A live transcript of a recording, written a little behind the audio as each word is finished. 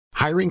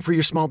Hiring for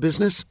your small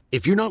business?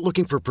 If you're not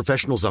looking for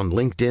professionals on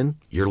LinkedIn,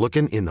 you're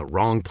looking in the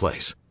wrong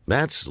place.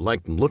 That's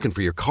like looking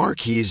for your car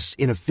keys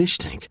in a fish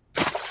tank.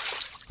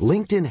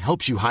 LinkedIn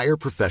helps you hire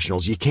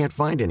professionals you can't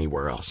find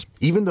anywhere else,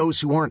 even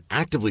those who aren't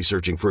actively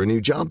searching for a new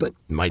job but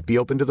might be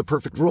open to the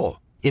perfect role.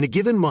 In a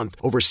given month,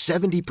 over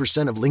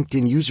 70% of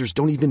LinkedIn users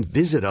don't even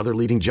visit other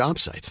leading job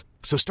sites.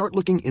 So start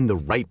looking in the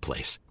right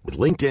place. With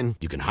LinkedIn,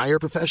 you can hire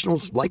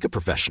professionals like a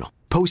professional.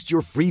 Post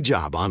your free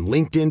job on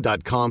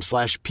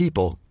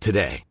linkedin.com/people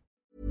today.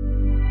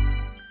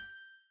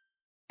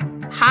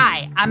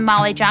 Hi, I'm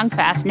Molly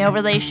Jong-Fast, no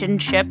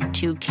relationship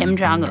to Kim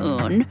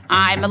Jong-un.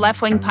 I'm a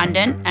left-wing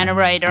pundit and a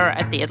writer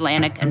at The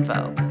Atlantic and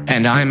Vogue.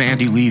 And I'm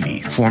Andy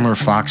Levy, former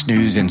Fox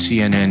News and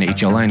CNN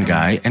HLN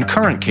guy and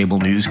current cable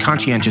news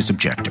conscientious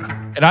objector.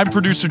 And I'm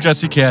producer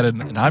Jesse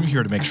Cadden, and I'm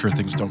here to make sure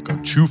things don't go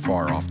too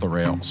far off the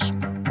rails.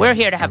 We're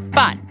here to have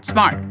fun,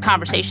 smart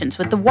conversations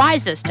with the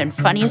wisest and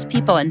funniest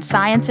people in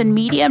science and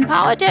media and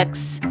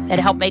politics that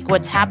help make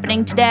what's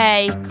happening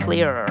today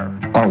clearer.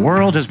 Our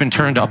world has been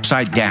turned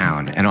upside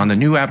down, and on the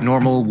new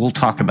Abnormal, we'll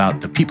talk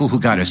about the people who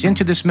got us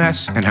into this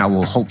mess and how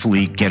we'll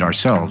hopefully get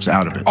ourselves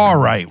out of it. All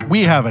right,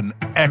 we have an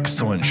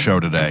excellent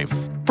show today.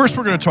 First,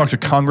 we're going to talk to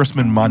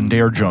Congressman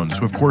Mondaire Jones,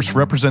 who, of course,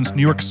 represents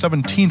New York's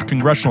 17th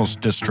Congressional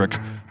District,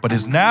 but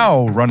is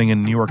now running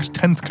in New York's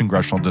 10th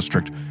Congressional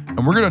District.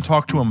 And we're going to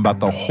talk to him about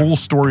the whole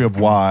story of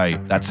why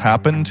that's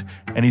happened,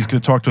 and he's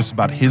going to talk to us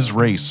about his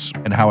race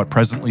and how it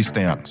presently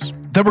stands.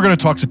 Then we're going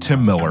to talk to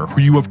Tim Miller,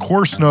 who you, of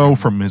course, know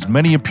from his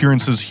many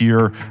appearances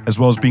here, as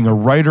well as being a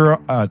writer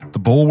at The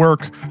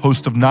Bulwark,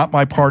 host of Not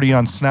My Party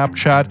on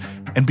Snapchat,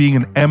 and being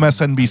an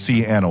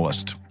MSNBC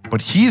analyst.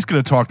 But he's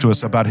going to talk to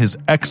us about his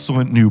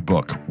excellent new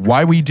book,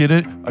 Why We Did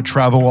It, a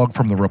travelogue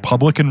from the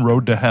Republican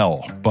Road to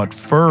Hell. But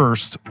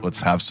first, let's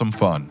have some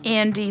fun.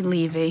 Andy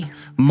Levy.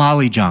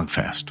 Molly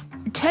Jong-Fast.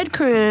 Ted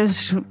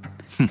Cruz,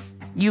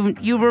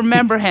 you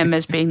remember him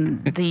as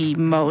being the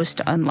most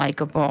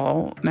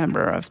unlikable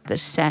member of the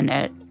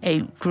Senate, a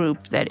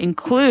group that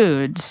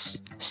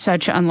includes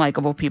such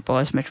unlikable people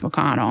as Mitch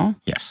McConnell.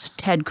 Yes.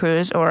 Ted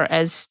Cruz, or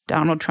as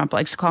Donald Trump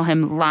likes to call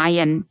him,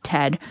 Lion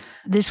Ted.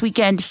 This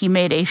weekend, he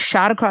made a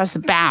shot across the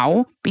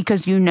bow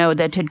because you know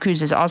that Ted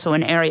Cruz is also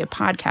an area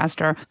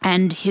podcaster.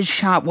 And his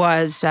shot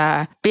was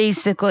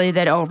basically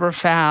that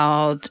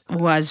Obergefell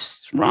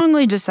was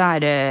wrongly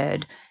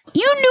decided.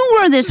 You knew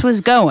where this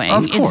was going.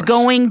 Of course. It's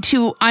going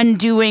to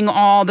undoing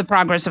all the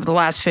progress of the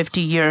last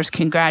 50 years.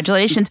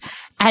 Congratulations.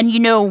 And,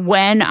 you know,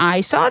 when I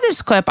saw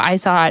this clip, I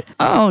thought,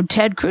 oh,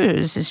 Ted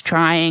Cruz is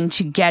trying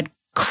to get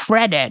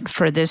credit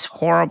for this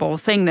horrible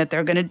thing that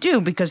they're going to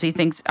do because he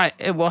thinks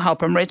it will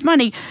help him raise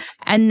money.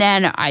 And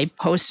then I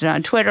posted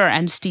on Twitter,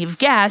 and Steve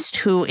Guest,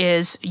 who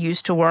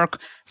used to work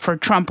for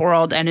Trump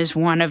World and is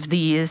one of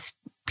these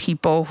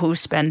people who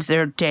spends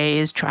their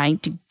days trying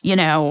to,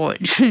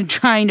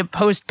 trying to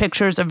post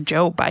pictures of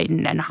Joe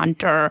Biden and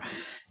Hunter,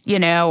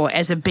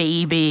 as a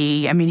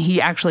baby. I mean, he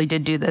actually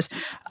did do this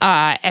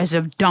as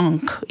a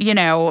dunk,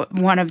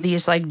 one of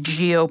these like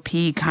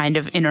GOP kind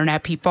of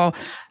internet people.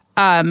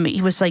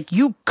 He was like,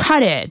 you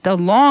cut it. The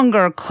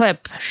longer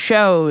clip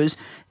shows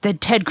that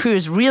Ted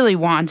Cruz really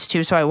wants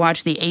to. So I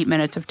watched the 8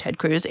 minutes of Ted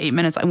Cruz, 8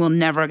 minutes I will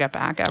never get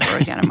back ever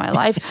again in my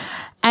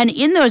life. And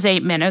in those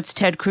 8 minutes,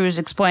 Ted Cruz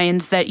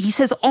explains that he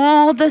says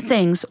all the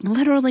things,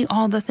 literally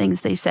all the things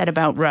they said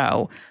about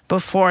Roe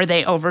before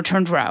they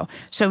overturned Roe.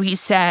 So he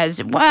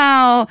says,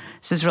 well,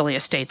 this is really a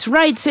states'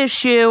 rights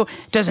issue.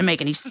 It doesn't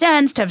make any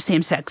sense to have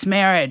same-sex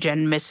marriage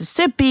in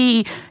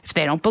Mississippi. If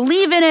they don't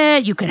believe in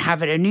it, you can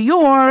have it in New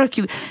York.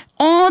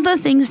 All the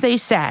things they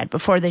said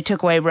before they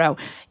took away Roe.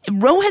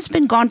 Roe has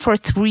been gone for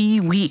 3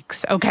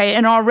 weeks, okay?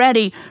 And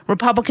already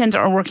Republicans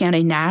are working on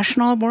a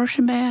national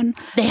abortion ban.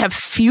 They have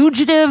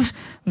fugitive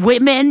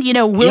women,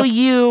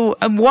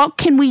 what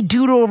can we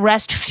do to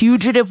arrest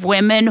fugitive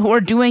women who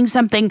are doing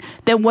something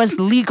that was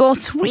legal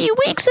 3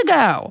 weeks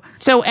ago?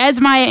 So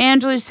as Maya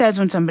Angelou says,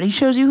 when somebody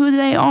shows you who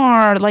they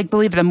are,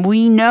 believe them.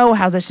 We know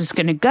how this is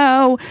going to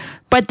go.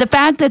 But the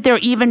fact that they're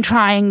even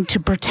trying to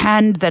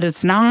pretend that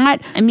it's not,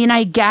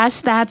 I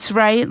guess that's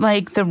right.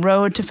 The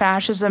road to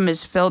fascism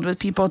is filled with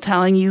people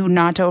telling you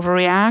not to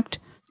overreact.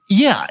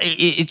 Yeah,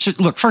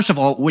 look, first of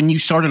all, when you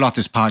started off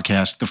this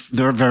podcast,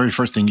 the very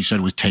first thing you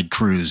said was Ted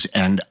Cruz,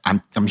 and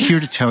I'm here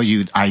to tell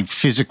you I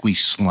physically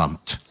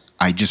slumped.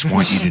 I just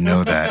want you to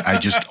know that.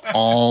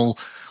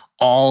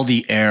 All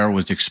the air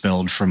was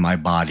expelled from my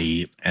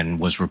body and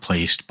was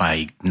replaced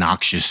by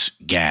noxious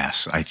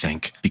gas, I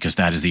think, because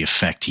that is the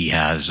effect he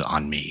has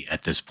on me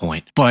at this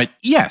point. But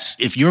yes,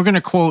 if you're going to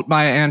quote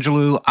Maya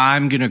Angelou,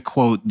 I'm going to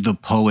quote the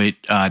poet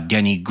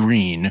Denny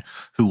Green,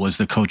 who was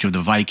the coach of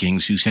the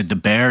Vikings, who said, the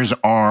Bears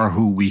are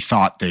who we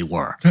thought they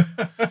were.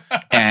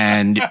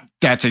 And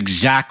that's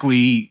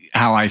exactly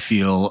how I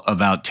feel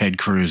about Ted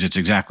Cruz. It's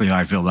exactly how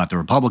I feel about the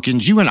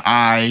Republicans. You and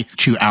I,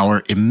 to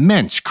our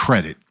immense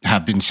credit,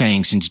 have been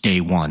saying since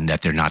day one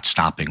that they're not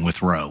stopping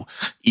with Roe,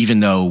 even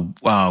though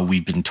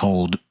we've been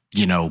told,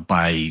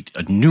 by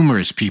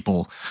numerous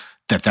people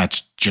that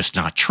that's just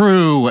not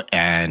true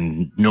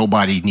and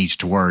nobody needs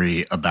to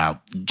worry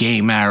about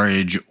gay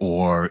marriage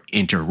or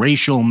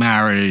interracial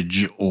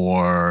marriage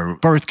or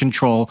birth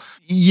control.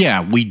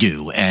 Yeah, we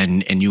do.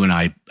 And you and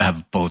I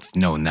have both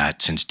known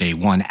that since day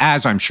one,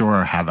 as I'm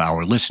sure have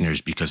our listeners,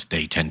 because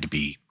they tend to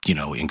be,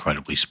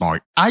 incredibly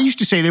smart. I used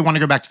to say they want to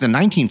go back to the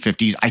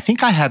 1950s. I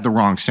think I had the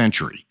wrong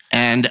century.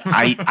 And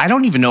I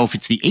don't even know if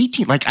it's the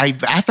 18, I'm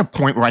at the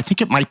point where I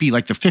think it might be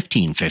like the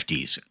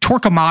 1550s.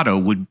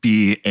 Torquemada would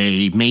be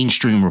a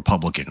mainstream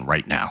Republican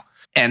right now.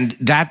 And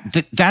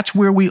that's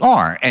where we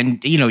are.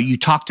 And, you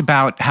talked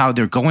about how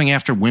they're going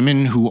after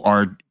women who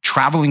are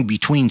traveling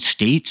between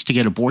states to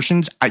get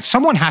abortions.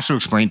 Someone has to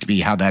explain to me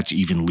how that's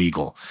even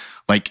legal.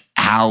 Like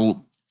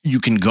how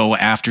you can go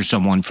after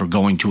someone for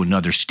going to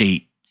another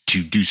state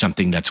to do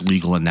something that's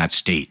legal in that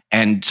state.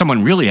 And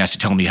someone really has to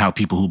tell me how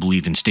people who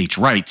believe in states'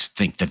 rights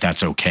think that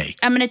that's okay.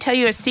 I'm going to tell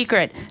you a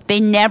secret. They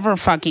never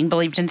fucking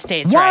believed in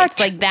states' rights.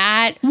 Like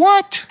that.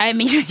 What? I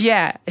mean,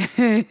 yeah.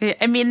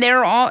 I mean,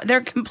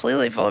 they're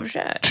completely full of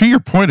shit. To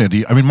your point,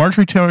 Andy,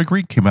 Marjorie Taylor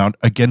Greene came out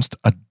against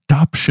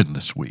adoption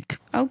this week.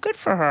 Oh, good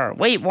for her.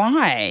 Wait,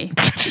 why?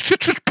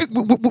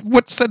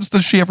 What sense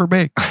does she ever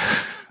make?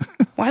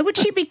 Why would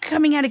she be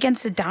coming out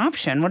against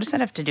adoption? What does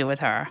that have to do with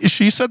her?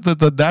 She said that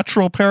the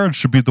natural parents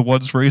should be the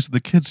ones raising the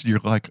kids, and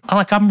you're like...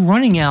 I'm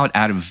running out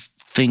of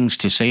things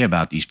to say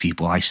about these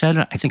people. I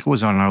think it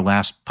was on our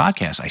last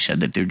podcast, I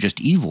said that they're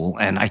just evil,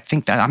 and I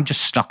think that I'm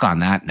just stuck on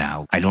that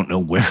now. I don't know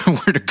where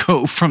to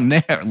go from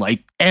there.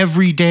 Like,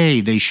 every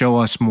day they show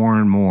us more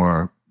and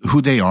more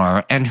who they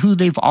are and who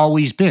they've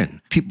always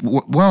been.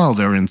 People, well,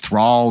 they're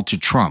enthralled to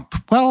Trump.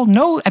 Well,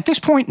 no, at this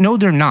point, no,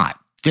 they're not.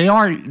 They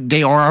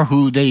are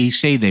who they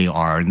say they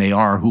are, and they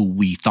are who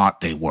we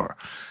thought they were.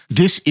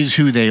 This is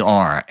who they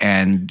are,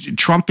 and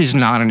Trump is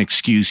not an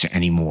excuse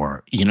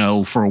anymore.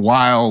 For a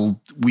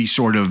while, we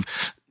sort of,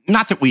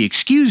 not that we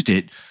excused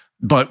it,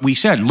 but we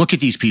said, look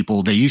at these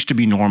people. They used to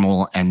be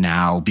normal, and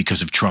now,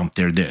 because of Trump,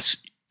 they're this.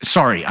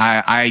 Sorry,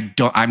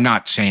 I'm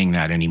not saying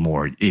that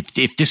anymore.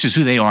 If this is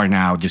who they are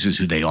now, this is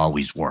who they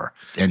always were.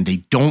 And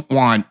they don't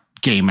want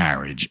gay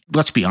marriage.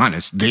 Let's be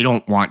honest, they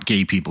don't want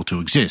gay people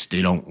to exist.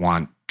 They don't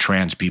want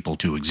trans people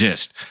to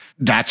exist.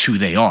 That's who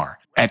they are.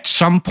 At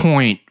some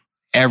point,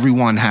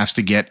 everyone has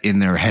to get in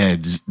their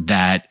heads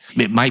that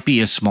it might be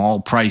a small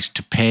price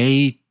to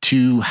pay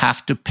to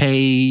have to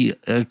pay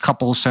a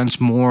couple cents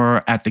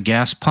more at the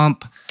gas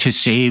pump to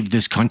save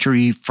this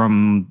country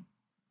from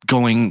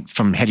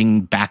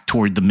heading back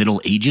toward the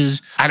Middle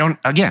Ages. I don't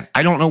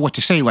know what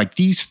to say. Like,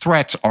 these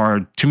threats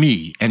are, to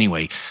me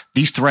anyway,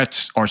 these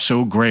threats are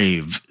so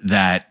grave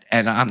that,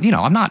 and I'm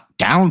not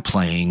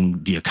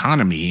downplaying the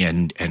economy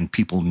and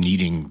people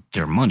needing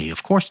their money.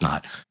 Of course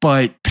not.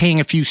 But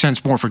paying a few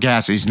cents more for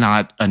gas is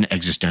not an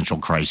existential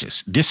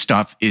crisis. This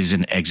stuff is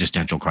an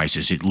existential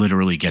crisis. It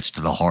literally gets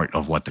to the heart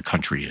of what the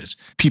country is.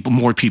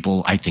 More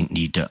people, I think,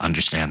 need to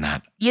understand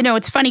that.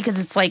 It's funny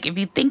because it's like, if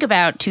you think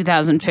about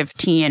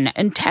 2015,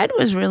 and Ted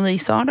was really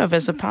thought of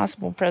as a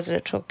possible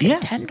presidential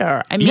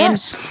contender.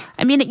 Yes.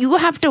 I mean, you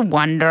have to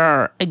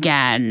wonder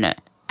again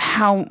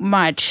how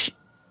much,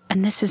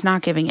 and this is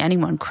not giving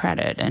anyone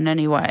credit in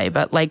any way,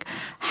 but like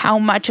how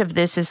much of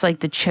this is like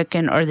the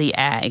chicken or the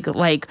egg?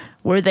 Like,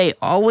 were they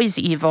always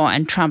evil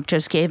and Trump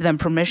just gave them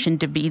permission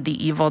to be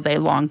the evil they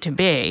long to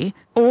be?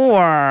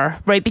 Or,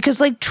 right, because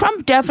like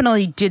Trump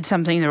definitely did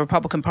something in the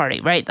Republican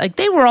Party, right? Like,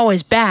 they were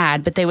always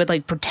bad, but they would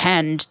like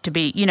pretend to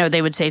be,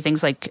 they would say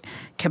things like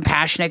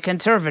compassionate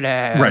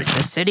conservative, right,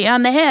 the city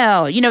on the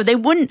hill. They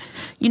wouldn't,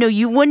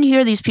 you wouldn't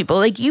hear these people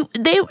like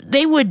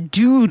they would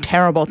do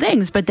terrible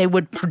things, but they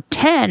would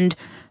pretend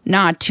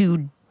not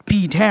to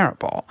be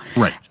terrible.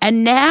 Right.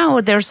 And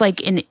now there's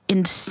like an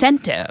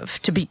incentive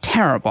to be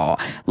terrible.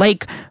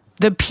 Like,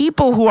 the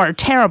people who are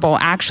terrible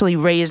actually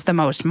raise the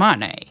most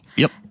money.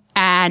 Yep.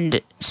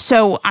 And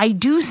so I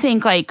do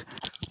think, like,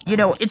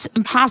 it's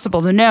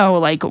impossible to know,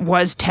 like,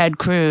 would Ted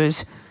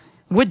Cruz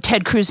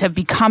have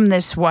become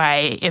this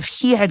way if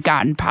he had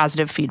gotten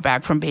positive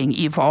feedback from being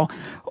evil?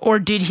 Or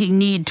did he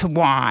need to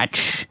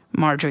watch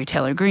Marjorie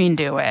Taylor Greene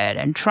do it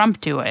and Trump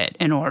do it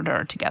in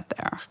order to get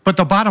there? But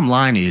the bottom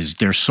line is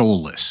they're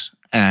soulless.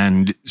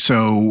 And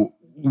so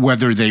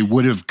whether they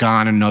would have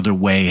gone another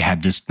way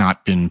had this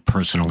not been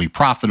personally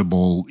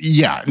profitable,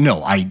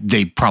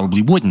 they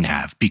probably wouldn't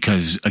have,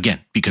 because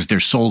they're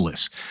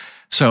soulless.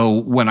 So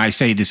when I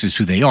say this is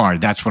who they are,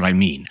 that's what I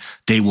mean.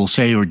 They will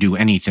say or do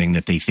anything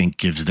that they think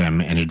gives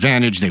them an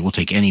advantage. They will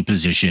take any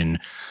position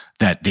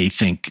that they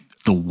think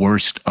the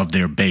worst of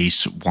their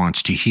base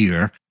wants to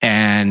hear.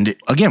 And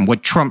again,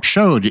 what Trump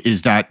showed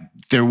is that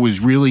there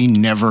was really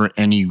never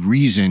any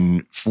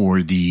reason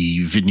for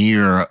the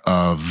veneer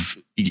of,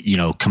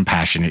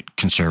 compassionate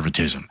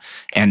conservatism.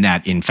 And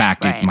that, in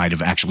fact, It might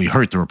have actually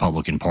hurt the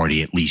Republican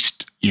Party, at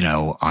least,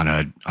 on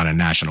a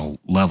national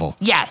level.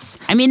 Yes.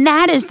 I mean,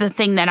 that is the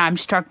thing that I'm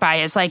struck by,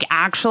 is like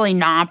actually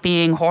not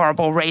being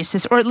horrible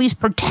racists, or at least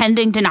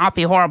pretending to not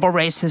be horrible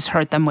racists,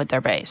 hurt them with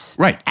their base.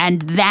 Right.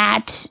 And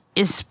that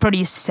is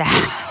pretty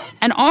sad.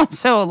 and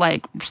also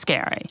like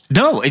scary.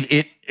 No,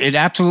 it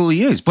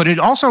absolutely is. But it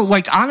also,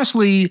 like,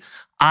 honestly,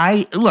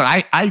 I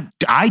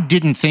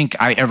didn't think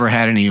I ever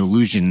had any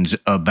illusions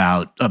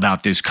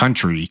about this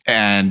country,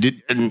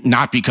 and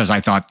not because I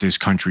thought this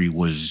country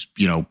was,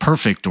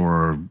 perfect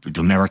or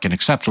American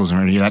exceptionalism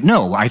or any of that.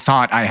 No, I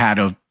thought I had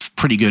a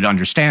pretty good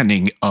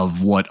understanding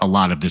of what a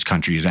lot of this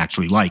country is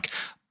actually like.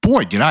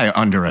 Boy, did I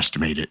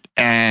underestimate it.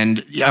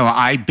 And,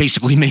 I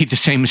basically made the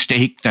same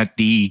mistake that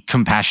the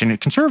compassionate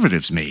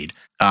conservatives made.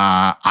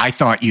 I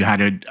thought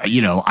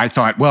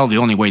well, the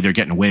only way they're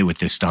getting away with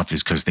this stuff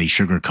is because they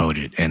sugarcoat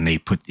it and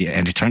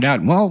and it turned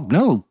out, well,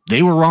 no,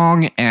 they were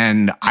wrong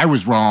and I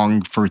was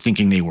wrong for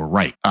thinking they were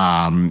right.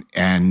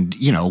 And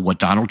what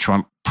Donald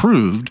Trump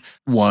proved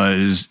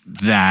was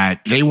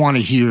that they want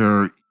to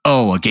hear,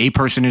 oh, a gay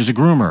person is a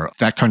groomer.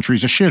 That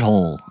country's a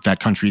shithole. That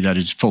country that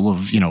is full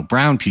of,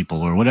 brown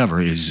people or whatever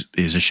is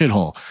a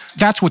shithole.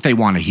 That's what they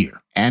want to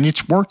hear. And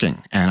it's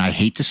working. And I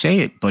hate to say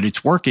it, but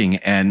it's working.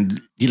 And,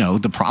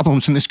 the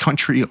problems in this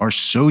country are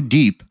so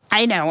deep.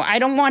 I know. I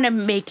don't want to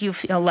make you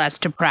feel less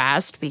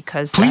depressed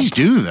because please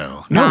do,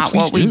 though. Not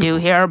what we do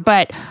here.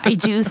 But I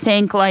do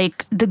think,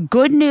 like, the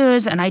good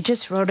news, and I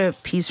just wrote a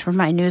piece for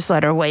my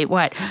newsletter, Wait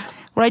What,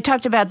 where I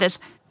talked about this.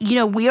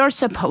 We are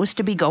supposed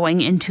to be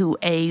going into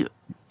a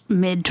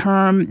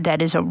midterm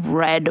that is a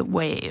red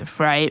wave,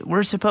 right?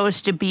 We're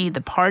supposed to be the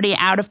party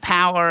out of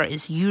power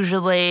is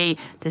usually,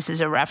 this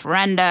is a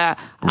referenda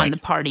on the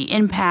party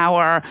in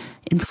power.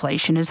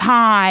 Inflation is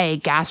high,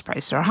 gas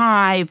prices are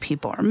high,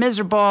 people are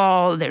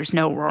miserable, there's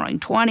no roaring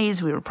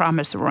 20s. We were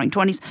promised the roaring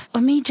 20s.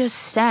 Let me just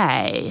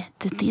say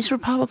that these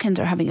Republicans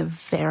are having a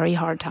very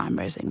hard time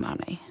raising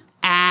money.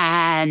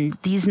 And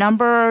these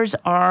numbers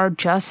are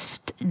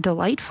just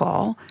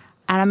delightful.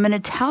 And I'm going to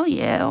tell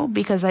you,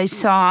 because I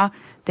saw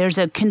there's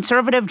a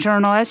conservative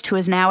journalist who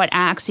is now at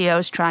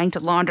Axios trying to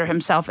launder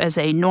himself as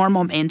a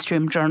normal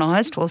mainstream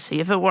journalist. We'll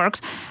see if it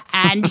works.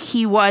 And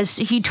he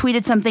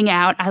tweeted something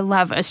out. I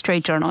love a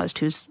straight journalist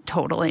who's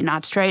totally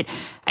not straight.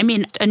 I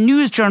mean, a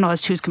news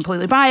journalist who's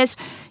completely biased.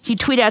 He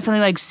tweeted out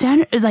something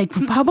like,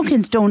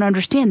 Republicans don't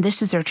understand.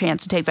 This is their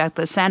chance to take back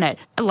the Senate.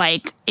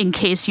 Like, in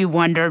case you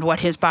wondered what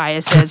his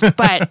bias is.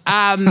 But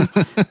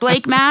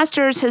Blake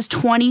Masters has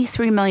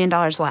 $23 million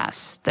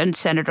less than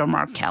Senator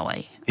Mark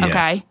Kelly.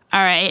 Okay? Yeah.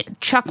 All right.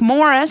 Chuck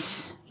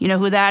Morris, you know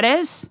who that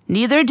is?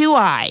 Neither do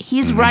I.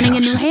 He's running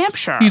in New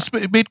Hampshire. He's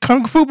made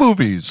kung fu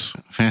movies.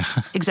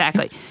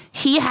 Exactly.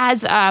 He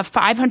has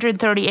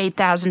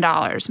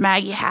 $538,000.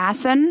 Maggie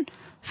Hassan,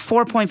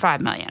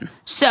 $4.5 million.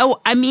 So,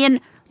 I mean,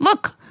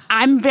 look,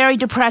 I'm very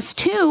depressed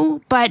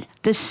too, but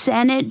the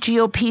Senate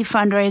GOP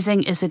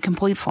fundraising is a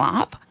complete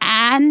flop.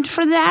 And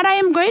for that, I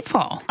am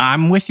grateful.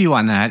 I'm with you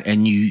on that.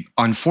 And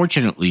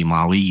unfortunately,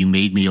 Molly, you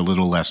made me a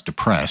little less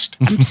depressed.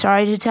 I'm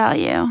sorry to tell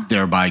you.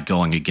 Thereby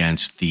going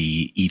against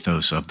the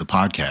ethos of the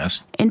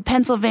podcast. In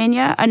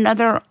Pennsylvania,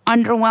 another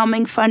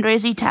underwhelming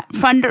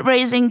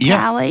fundraising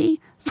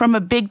tally from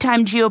a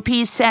big-time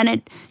GOP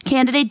Senate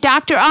candidate,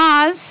 Dr.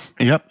 Oz.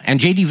 Yep,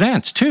 and J.D.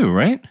 Vance, too,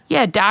 right?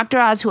 Yeah, Dr.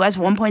 Oz, who has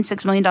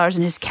 $1.6 million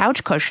in his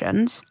couch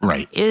cushions.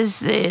 Right.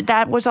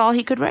 That was all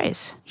he could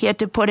raise. He had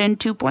to put in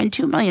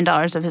 $2.2 million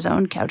of his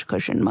own couch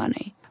cushion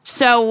money.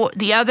 So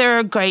the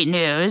other great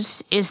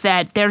news is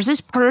that there's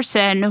this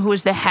person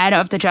who's the head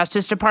of the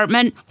Justice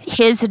Department.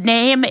 His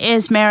name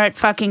is Merrick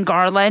fucking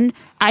Garland.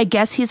 I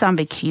guess he's on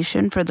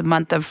vacation for the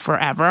month of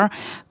forever,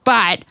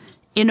 but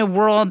in a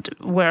world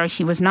where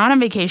he was not on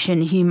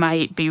vacation, he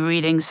might be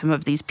reading some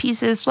of these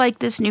pieces, like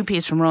this new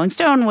piece from Rolling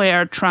Stone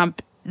where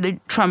Trump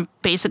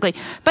basically...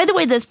 By the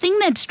way, the thing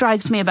that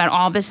strikes me about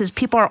all this is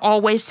people are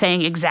always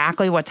saying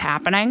exactly what's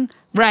happening,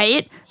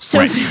 right? So,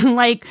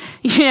 right.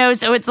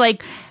 So it's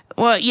like...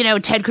 Well,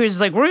 Ted Cruz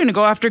is like, we're going to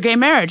go after gay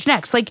marriage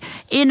next. Like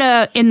in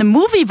the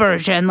movie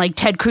version, like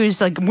Ted Cruz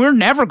is like, we're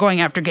never going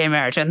after gay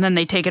marriage. And then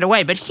they take it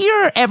away. But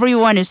here,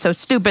 everyone is so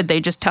stupid. They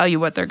just tell you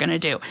what they're going to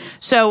do.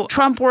 So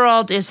Trump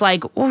world is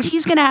like, well,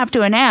 he's going to have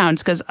to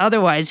announce because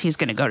otherwise he's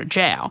going to go to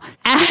jail.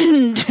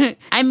 And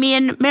I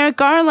mean, Merrick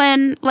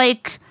Garland,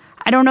 like,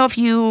 I don't know if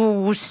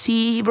you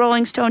see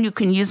Rolling Stone. You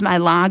can use my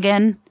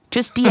login.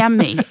 Just DM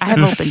me. I have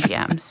open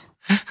DMs.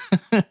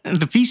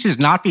 The piece is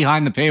not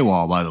behind the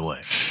paywall, by the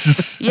way.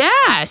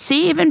 Yeah,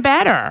 see, even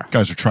better. You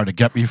guys are trying to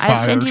get me fired. I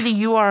send you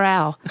the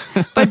URL.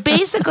 But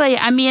basically,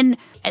 I mean,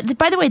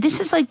 by the way, this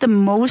is like the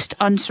most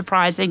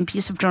unsurprising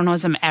piece of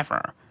journalism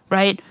ever,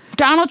 right?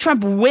 Donald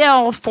Trump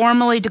will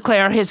formally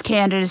declare his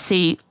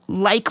candidacy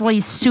likely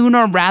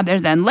sooner rather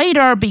than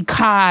later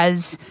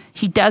because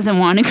he doesn't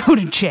want to go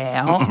to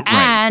jail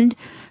and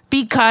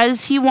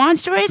because he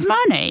wants to raise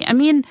money. I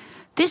mean...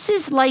 This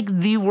is like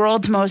the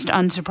world's most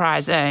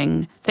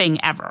unsurprising thing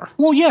ever.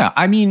 Well, yeah.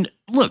 I mean,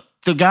 look,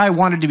 the guy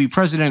wanted to be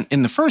president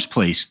in the first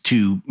place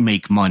to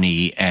make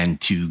money and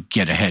to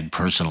get ahead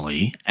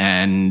personally.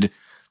 And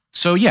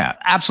so, yeah,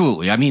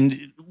 absolutely. I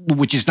mean,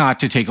 which is not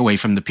to take away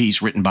from the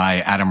piece written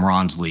by Adam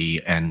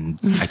Ronsley, and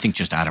I think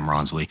just Adam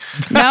Ronsley.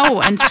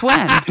 No, and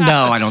Swin.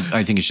 No, I don't.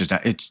 I think it's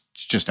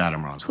just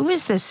Adam Ronsley. Who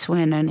is this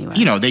Swin anyway?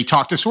 They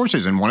talk to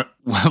sources, and one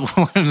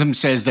of them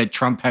says that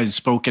Trump has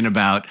spoken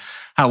about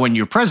how when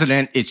you're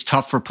president, it's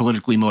tough for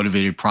politically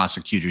motivated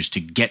prosecutors to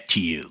get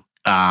to you.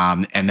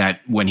 And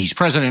that when he's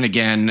president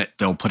again,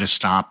 they'll put a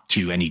stop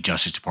to any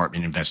Justice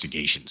Department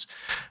investigations.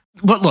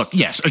 But look,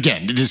 yes,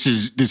 again, this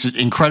is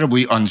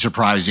incredibly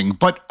unsurprising,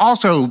 but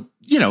also,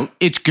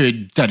 it's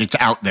good that it's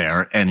out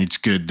there, and it's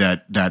good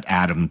that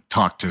Adam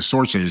talked to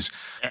sources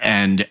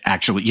and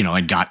actually,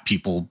 and got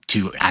people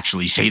to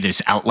actually say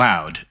this out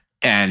loud.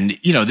 And,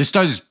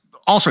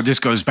 this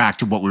goes back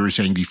to what we were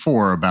saying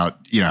before about,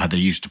 how they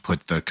used to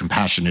put the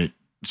compassionate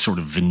sort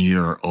of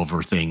veneer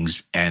over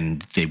things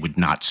and they would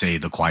not say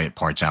the quiet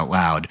parts out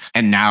loud.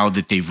 And now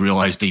that they've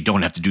realized they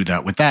don't have to do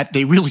that with that,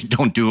 they really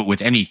don't do it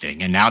with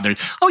anything. And now they're,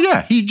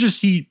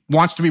 he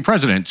wants to be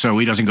president, so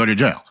he doesn't go to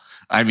jail.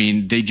 I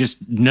mean, they just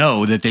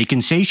know that they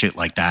can say shit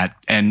like that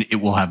and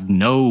it will have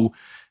no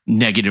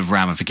negative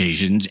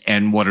ramifications.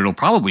 And what it'll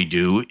probably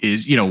do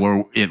is,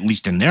 or at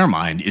least in their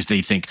mind, is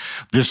they think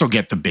this will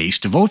get the base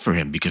to vote for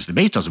him because the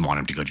base doesn't want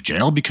him to go to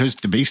jail because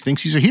the base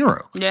thinks he's a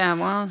hero. Yeah,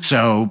 well.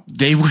 So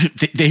they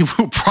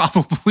will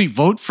probably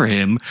vote for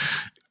him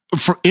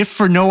if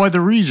for no other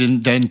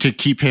reason than to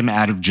keep him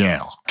out of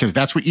jail, because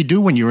that's what you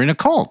do when you're in a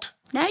cult.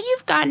 Now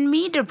you've gotten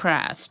me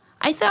depressed.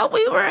 I thought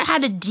we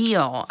had a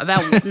deal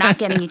about not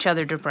getting each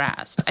other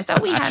depressed. I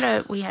thought we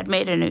had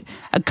made a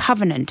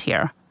covenant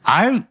here.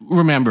 I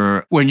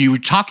remember when you were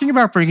talking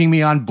about bringing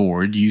me on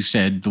board, you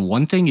said the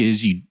one thing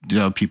is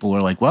people were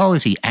like, well,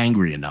 is he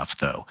angry enough,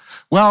 though?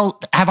 Well,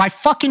 have I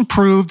fucking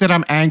proved that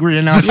I'm angry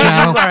enough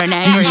now? You are an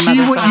angry Do you see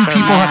what you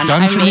people have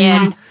done to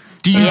me?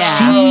 Do you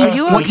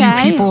see what you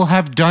people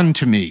have done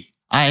to me?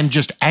 I am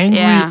just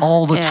angry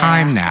all the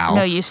time now.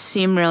 No, you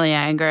seem really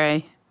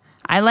angry.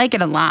 I like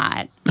it a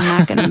lot. I'm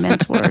not going to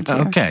mince words here.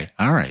 Okay.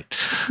 All right.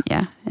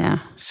 Yeah.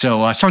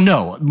 So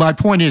no, my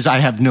point is I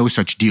have no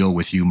such deal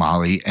with you,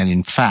 Molly. And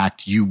in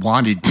fact, you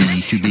wanted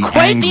me to be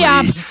Quite angry. the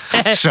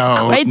opposite.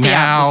 So Quite the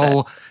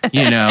now,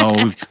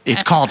 opposite.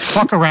 It's called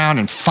fuck around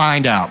and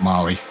find out,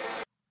 Molly.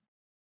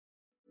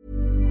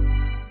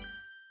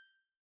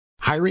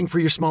 Hiring for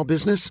your small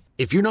business?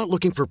 If you're not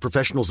looking for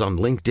professionals on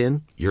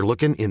LinkedIn, you're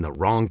looking in the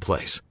wrong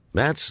place.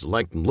 That's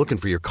like looking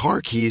for your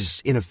car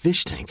keys in a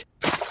fish tank.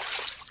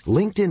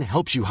 LinkedIn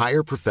helps you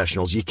hire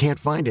professionals you can't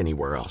find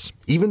anywhere else,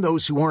 even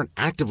those who aren't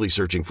actively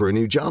searching for a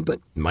new job but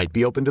might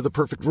be open to the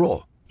perfect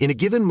role. In a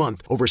given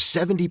month, over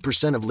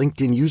 70% of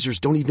LinkedIn users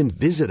don't even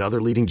visit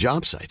other leading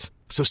job sites.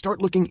 So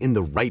start looking in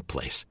the right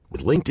place.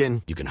 With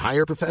LinkedIn, you can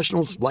hire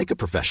professionals like a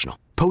professional.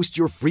 Post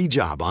your free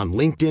job on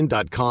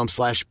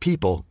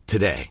linkedin.com/people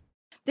today.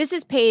 This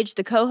is Paige,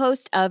 the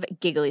co-host of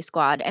Giggly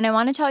Squad, and I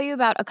want to tell you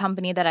about a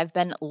company that I've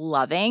been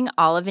loving,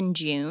 Olive &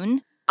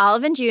 June.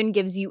 Olive & June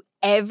gives you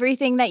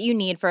everything that you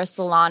need for a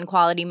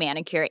salon-quality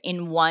manicure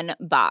in one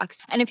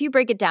box. And if you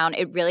break it down,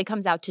 it really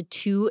comes out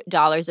to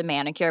 $2 a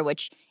manicure,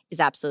 which is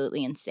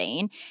absolutely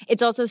insane.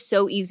 It's also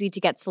so easy to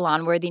get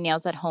salon-worthy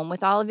nails at home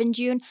with Olive &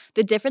 June.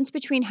 The difference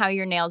between how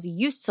your nails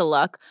used to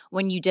look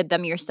when you did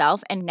them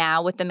yourself and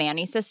now with the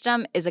Mani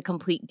system is a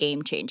complete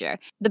game changer.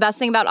 The best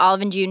thing about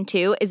Olive & June,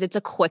 too, is it's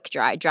a quick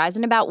dry. Dries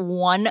in about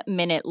 1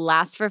 minute,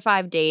 lasts for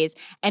 5 days,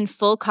 and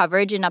full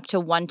coverage in up to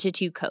 1 to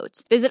 2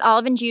 coats. Visit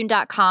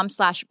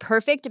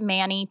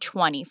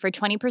oliveandjune.com/perfectmani20 for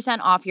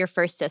 20% off your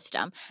first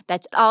system.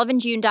 That's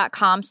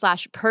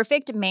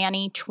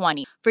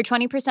oliveandjune.com/perfectmani20 for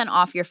 20%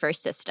 off your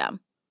first system.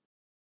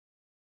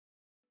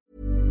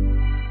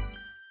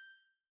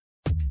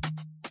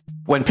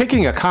 When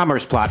picking a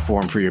commerce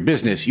platform for your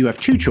business, you have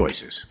two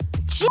choices.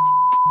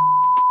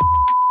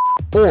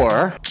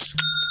 Or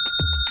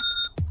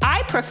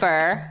I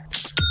prefer.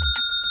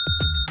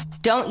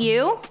 Don't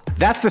you?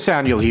 that's the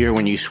sound you'll hear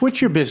when you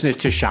switch your business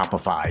to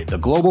Shopify, the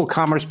global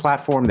commerce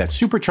platform that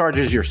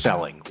supercharges your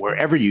selling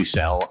wherever you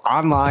sell,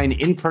 online,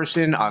 in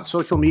person, on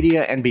social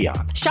media, and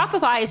beyond.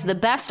 Shopify is the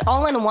best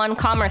all-in-one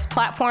commerce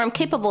platform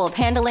capable of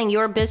handling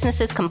your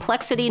business's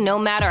complexity no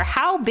matter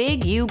how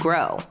big you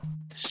grow.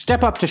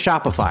 Step up to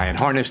Shopify and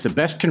harness the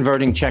best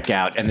converting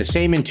checkout and the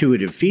same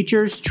intuitive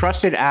features,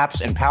 trusted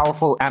apps, and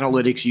powerful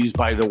analytics used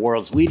by the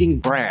world's leading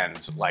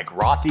brands like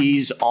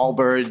Rothy's,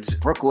 Allbirds,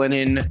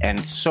 Brooklinen, and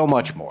so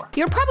much more.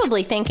 You're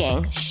probably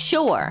thinking,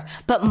 sure,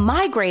 but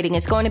migrating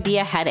is going to be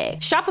a headache.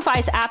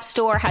 Shopify's App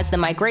Store has the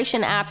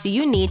migration apps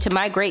you need to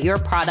migrate your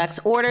products,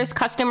 orders,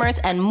 customers,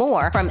 and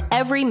more from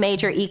every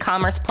major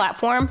e-commerce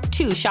platform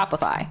to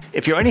Shopify.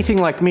 If you're anything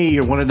like me,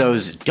 you're one of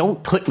those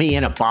don't put me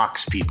in a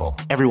box people.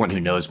 Everyone who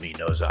knows me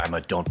knows I'm a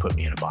don't put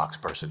me in a box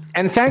person.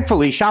 And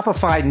thankfully,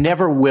 Shopify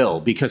never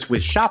will, because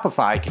with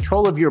Shopify,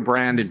 control of your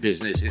brand and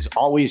business is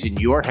always in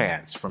your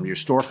hands, from your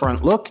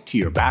storefront look to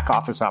your back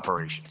office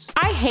operations.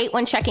 I hate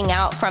when checking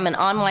out from an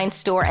online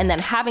store and then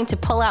having to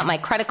pull out my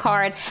credit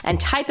card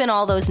and type in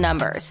all those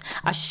numbers.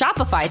 A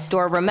Shopify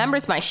store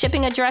remembers my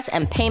shipping address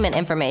and payment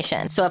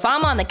information. So if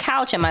I'm on the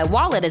couch and my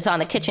wallet is on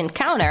the kitchen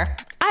counter,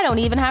 I I don't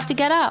even have to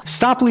get up.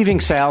 Stop leaving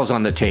sales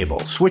on the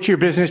table. Switch your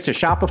business to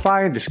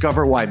Shopify and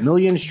discover why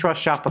millions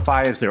trust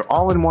Shopify as their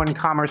all-in-one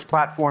commerce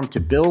platform to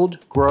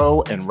build,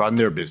 grow, and run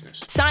their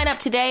business. Sign up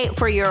today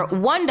for your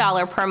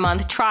 $1 per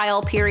month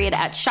trial period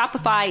at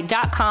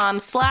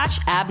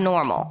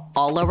shopify.com/abnormal,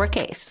 all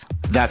lowercase.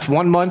 That's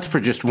 1 month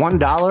for just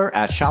 $1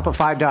 at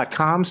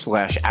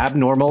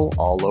shopify.com/abnormal,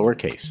 all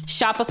lowercase.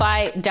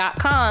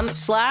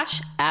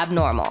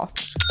 Shopify.com/abnormal.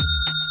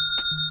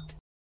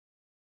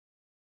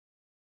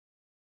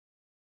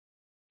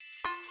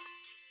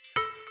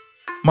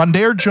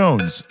 Mondaire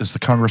Jones is the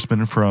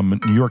congressman from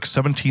New York's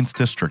 17th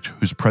district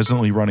who's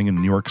presently running in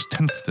New York's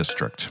 10th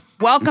district.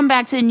 Welcome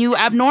back to the New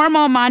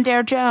Abnormal,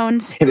 Mondaire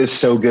Jones. It is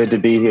so good to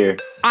be here.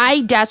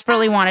 I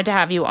desperately wanted to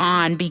have you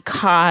on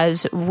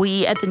because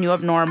we at the New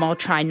Abnormal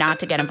try not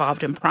to get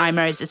involved in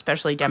primaries,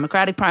 especially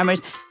Democratic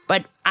primaries,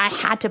 but I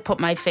had to put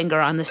my finger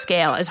on the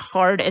scale as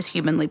hard as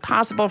humanly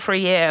possible for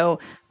you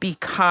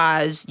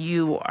because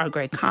you are a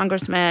great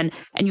congressman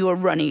and you are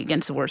running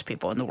against the worst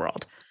people in the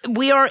world.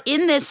 We are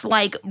in this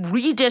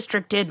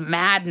redistricted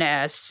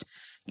madness.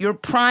 Your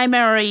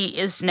primary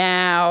is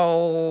now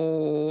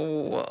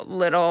a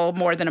little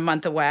more than a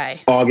month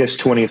away. August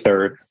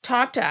 23rd.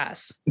 Talk to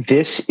us.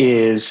 This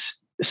is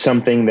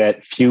something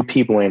that few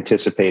people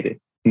anticipated,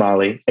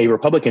 Molly. A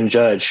Republican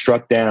judge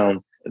struck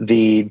down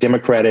the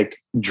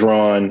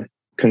Democratic-drawn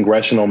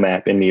congressional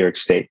map in New York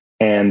State.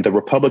 And the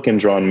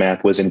Republican-drawn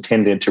map was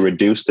intended to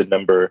reduce the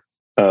number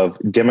of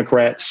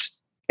Democrats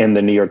in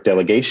the New York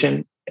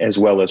delegation, as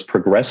well as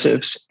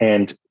progressives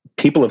and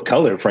people of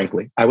color,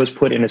 frankly. I was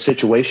put in a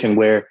situation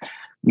where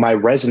my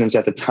residents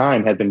at the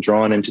time had been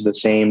drawn into the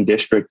same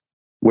district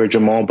where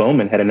Jamal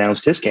Bowman had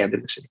announced his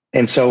candidacy.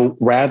 And so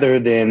rather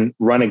than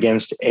run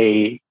against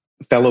a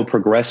fellow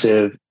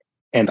progressive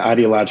and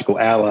ideological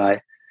ally,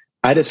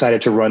 I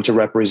decided to run to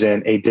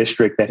represent a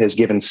district that has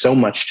given so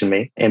much to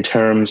me in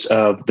terms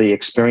of the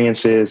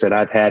experiences that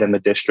I've had in the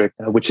district,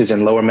 which is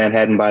in Lower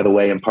Manhattan, by the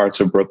way, and parts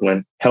of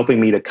Brooklyn,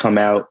 helping me to come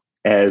out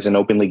as an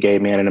openly gay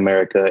man in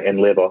America and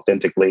live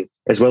authentically,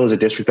 as well as a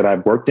district that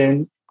I've worked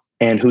in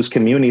and whose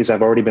communities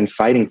I've already been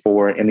fighting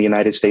for in the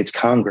United States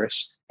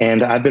Congress.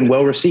 And I've been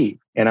well received.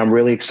 And I'm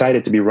really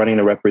excited to be running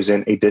to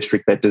represent a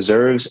district that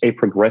deserves a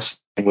progressive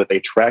with a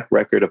track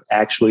record of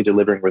actually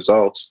delivering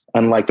results,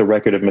 unlike the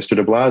record of Mr.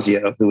 de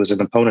Blasio, who was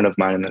an opponent of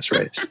mine in this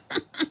race.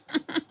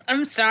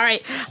 I'm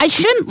sorry. I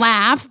shouldn't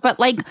laugh, but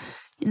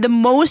the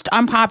most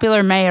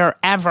unpopular mayor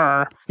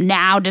ever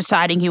now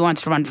deciding he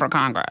wants to run for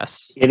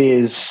Congress. It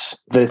is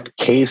the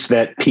case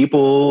that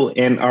people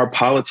in our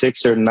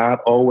politics are not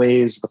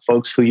always the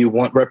folks who you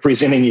want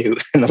representing you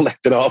in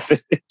elected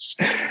office.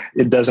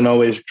 It doesn't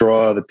always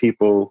draw the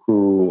people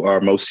who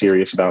are most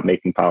serious about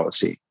making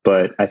policy.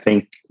 But I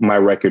think my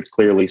record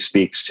clearly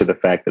speaks to the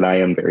fact that I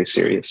am very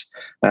serious.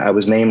 I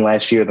was named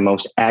last year the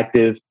most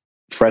active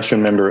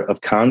freshman member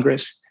of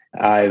Congress.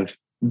 I've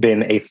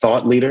been a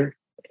thought leader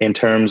in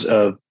terms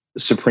of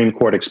Supreme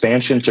Court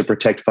expansion to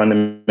protect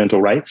fundamental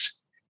rights,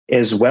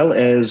 as well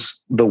as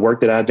the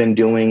work that I've been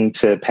doing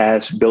to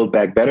pass Build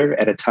Back Better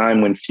at a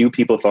time when few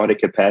people thought it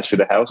could pass through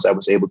the House. I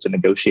was able to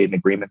negotiate an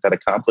agreement that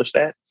accomplished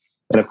that.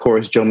 And of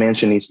course, Joe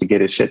Manchin needs to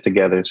get his shit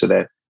together so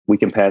that we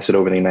can pass it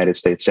over the United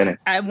States Senate.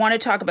 I want to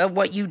talk about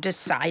what you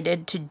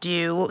decided to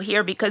do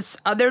here because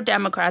other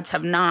Democrats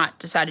have not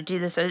decided to do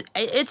this.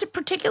 It's a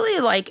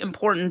particularly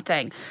important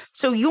thing.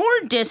 So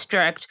your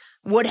district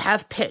would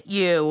have pit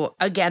you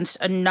against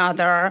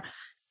another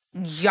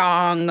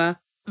young,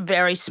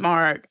 very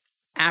smart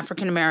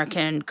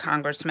African-American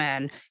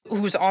congressman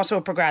who's also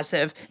a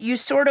progressive. You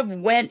sort of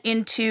went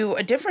into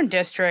a different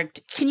district.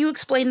 Can you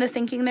explain the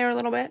thinking there a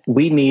little bit?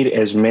 We need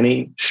as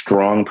many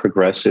strong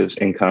progressives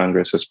in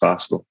Congress as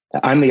possible.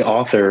 I'm the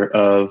author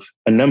of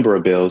a number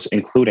of bills,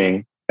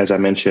 including, as I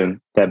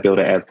mentioned, that bill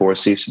to add 4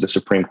 seats to the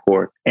Supreme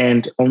Court.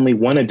 And only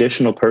one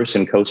additional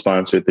person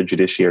co-sponsored the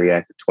Judiciary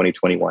Act of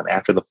 2021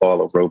 after the fall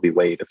of Roe v.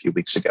 Wade a few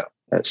weeks ago.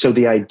 So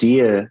the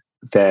idea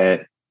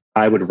that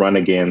I would run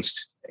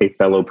against a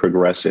fellow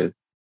progressive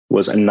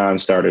was a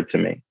non-starter to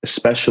me,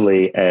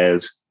 especially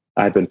as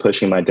I've been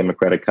pushing my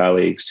Democratic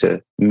colleagues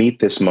to meet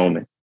this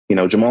moment.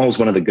 Jamal is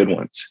one of the good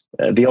ones.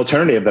 The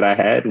alternative that I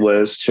had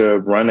was to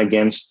run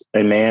against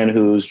a man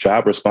whose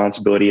job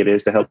responsibility it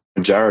is to help the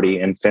majority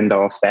and fend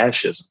off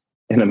fascism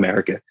in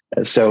America.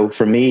 So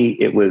for me,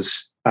 it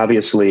was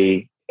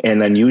obviously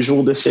an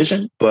unusual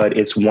decision, but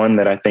it's one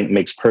that I think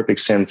makes perfect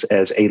sense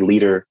as a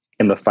leader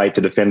in the fight to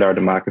defend our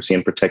democracy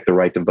and protect the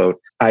right to vote.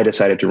 I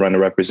decided to run to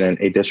represent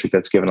a district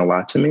that's given a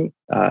lot to me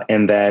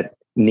and that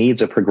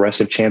needs a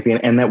progressive champion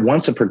and that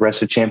wants a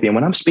progressive champion.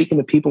 When I'm speaking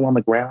to people on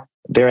the ground,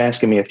 they're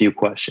asking me a few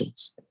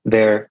questions.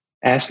 They're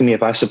asking me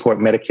if I support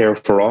Medicare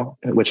for all,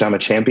 which I'm a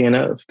champion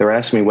of. They're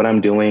asking me what I'm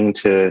doing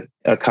to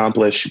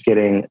accomplish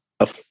getting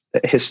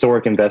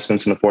historic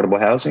investments in affordable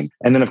housing.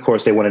 And then, of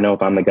course, they want to know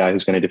if I'm the guy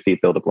who's going to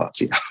defeat Bill de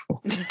Blasio.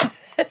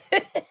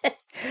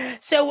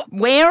 So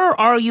where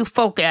are you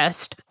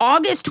focused?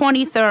 August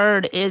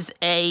 23rd is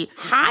a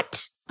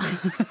hot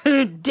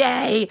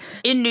day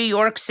in New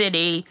York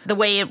City. The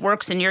way it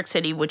works in New York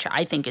City, which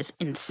I think is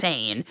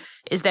insane,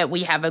 is that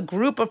we have a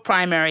group of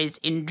primaries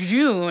in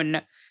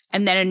June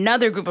and then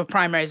another group of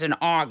primaries in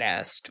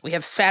August. We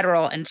have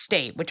federal and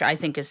state, which I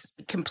think is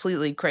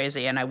completely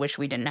crazy, and I wish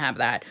we didn't have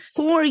that.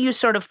 Who are you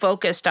sort of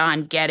focused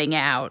on getting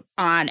out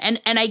on? And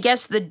I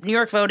guess the New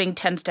York voting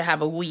tends to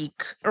have a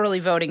week.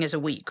 Early voting is a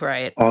week,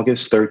 right?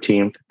 August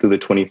 13th through the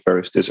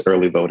 21st is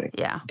early voting.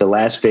 Yeah. The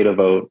last day to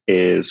vote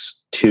is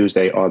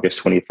Tuesday,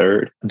 August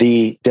 23rd.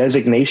 The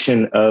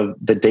designation of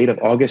the date of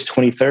August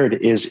 23rd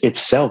is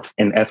itself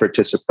an effort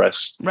to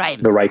suppress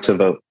the right to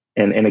vote.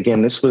 And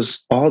again, this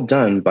was all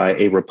done by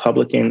a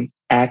Republican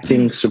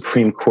acting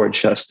Supreme Court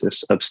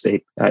justice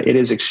upstate. It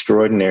is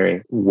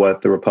extraordinary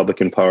what the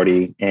Republican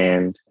Party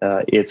and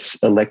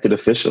its elected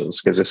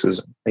officials, because this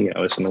is,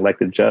 it's an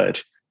elected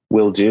judge,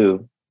 will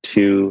do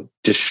to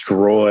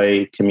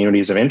destroy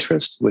communities of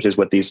interest, which is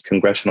what these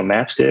congressional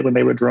maps did when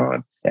they were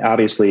drawn.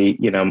 Obviously,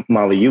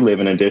 Molly, you live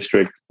in a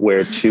district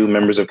where two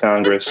members of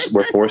Congress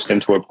were forced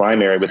into a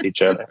primary with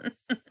each other.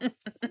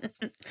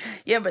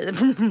 Yeah, but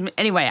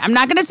anyway, I'm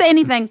not going to say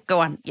anything. Go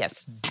on.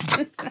 Yes.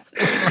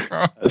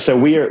 So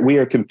we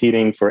are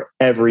competing for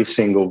every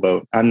single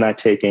vote. I'm not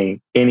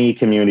taking any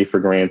community for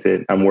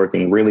granted. I'm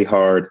working really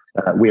hard.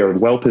 We are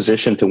well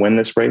positioned to win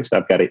this race.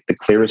 I've got the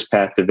clearest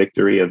path to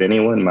victory of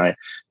anyone.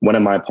 One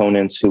of my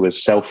opponents, who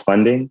is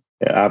self-funding,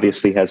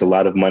 obviously has a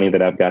lot of money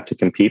that I've got to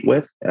compete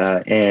with.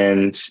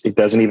 And it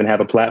doesn't even have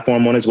a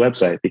platform on his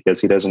website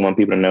because he doesn't want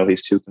people to know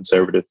he's too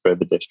conservative for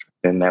the district.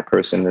 And that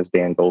person is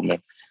Dan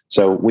Goldman.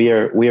 So we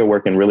are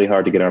working really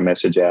hard to get our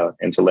message out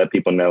and to let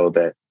people know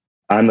that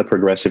I'm the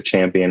progressive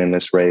champion in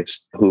this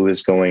race who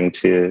is going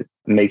to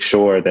make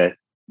sure that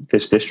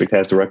this district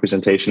has the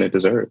representation it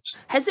deserves.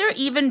 Has there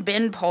even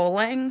been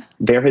polling?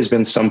 There has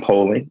been some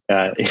polling.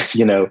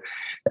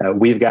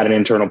 We've got an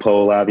internal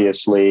poll,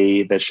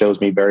 obviously, that shows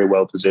me very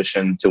well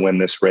positioned to win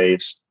this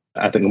race.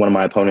 I think one of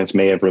my opponents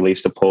may have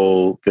released a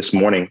poll this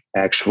morning,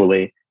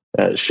 actually,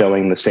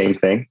 showing the same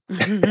thing.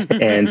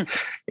 And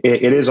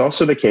it is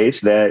also the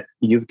case that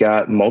you've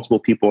got multiple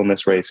people in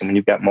this race. And when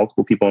you've got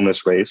multiple people in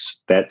this race,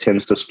 that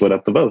tends to split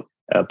up the vote.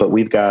 But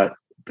we've got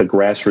the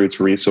grassroots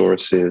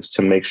resources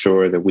to make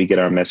sure that we get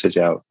our message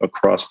out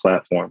across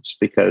platforms,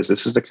 because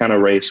this is the kind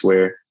of race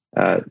where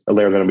there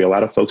are going to be a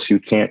lot of folks who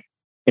can't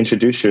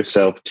introduce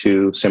yourself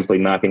to simply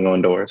knocking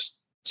on doors.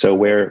 So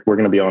we're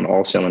going to be on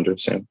all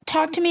cylinders soon.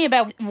 Talk to me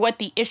about what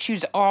the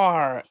issues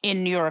are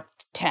in New York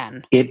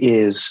 10. It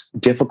is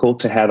difficult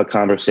to have a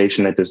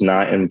conversation that does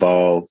not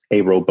involve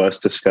a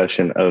robust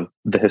discussion of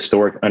the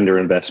historic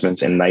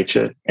underinvestments in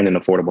NYCHA and in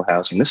affordable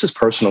housing. This is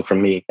personal for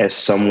me as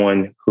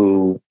someone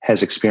who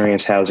has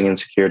experienced housing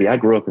insecurity. I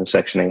grew up in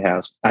Section 8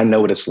 housing. I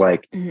know what it's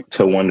like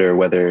to wonder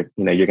whether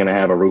you're going to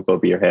have a roof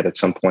over your head at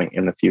some point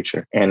in the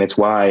future. And it's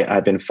why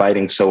I've been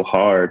fighting so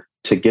hard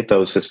to get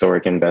those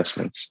historic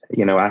investments.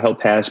 I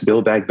helped pass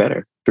Build Back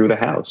Better through the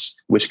House,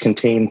 which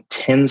contained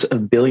tens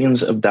of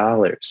billions of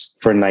dollars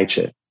for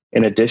NYCHA,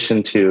 in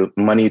addition to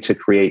money to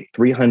create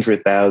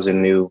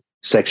 300,000 new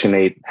Section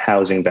 8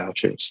 housing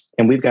vouchers.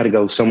 And we've got to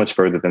go so much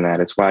further than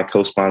that. It's why I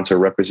co-sponsor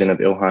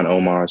Representative Ilhan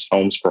Omar's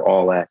Homes for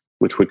All Act,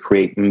 which would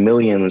create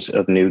millions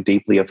of new,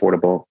 deeply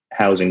affordable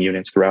housing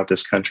units throughout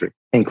this country,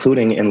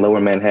 including in Lower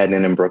Manhattan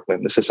and in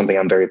Brooklyn. This is something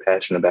I'm very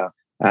passionate about.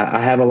 I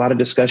have a lot of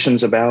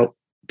discussions about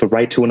the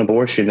right to an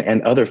abortion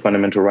and other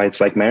fundamental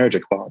rights like marriage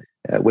equality,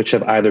 which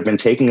have either been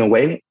taken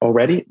away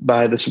already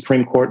by the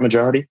Supreme Court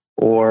majority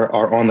or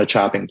are on the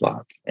chopping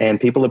block. And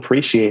people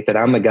appreciate that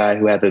I'm the guy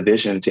who had the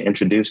vision to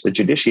introduce the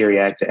Judiciary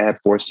Act to add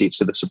 4 seats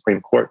to the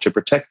Supreme Court to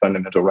protect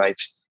fundamental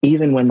rights.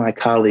 Even when my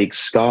colleagues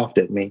scoffed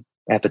at me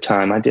at the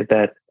time, I did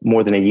that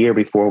more than a year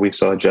before we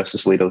saw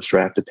Justice Alito's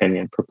draft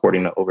opinion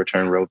purporting to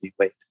overturn Roe v.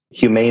 Wade.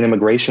 Humane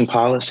immigration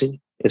policy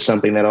is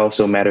something that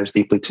also matters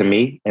deeply to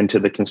me and to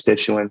the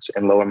constituents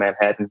in Lower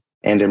Manhattan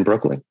and in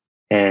Brooklyn.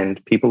 And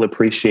people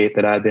appreciate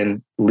that I've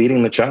been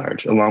leading the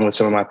charge, along with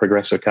some of my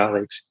progressive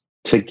colleagues,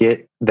 to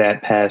get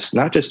that passed,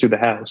 not just through the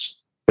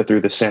House, but through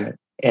the Senate.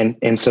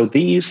 And so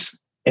these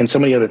and so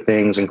many other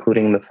things,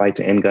 including the fight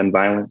to end gun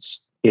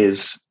violence,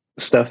 is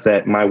stuff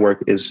that my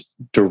work is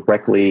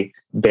directly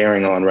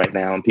bearing on right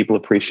now. And people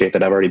appreciate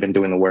that I've already been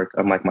doing the work,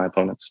 unlike my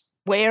opponents.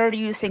 Where do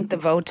you think the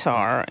votes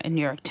are in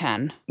New York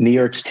 10? New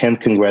York's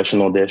 10th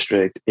congressional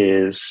district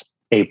is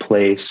a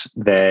place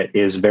that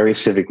is very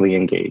civically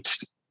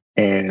engaged.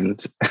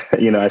 And,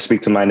 I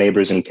speak to my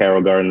neighbors in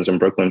Carroll Gardens in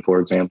Brooklyn, for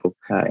example,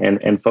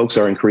 and folks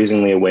are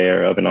increasingly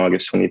aware of an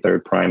August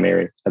 23rd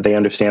primary. They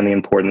understand the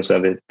importance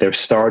of it. They're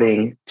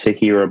starting to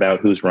hear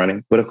about who's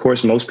running. But of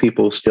course, most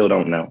people still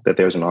don't know that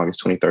there's an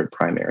August 23rd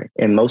primary.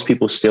 And most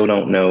people still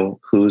don't know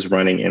who's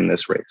running in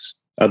this race,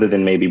 other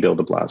than maybe Bill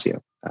de Blasio.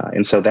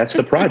 And so that's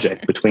the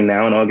project between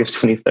now and August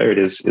 23rd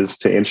is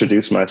to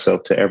introduce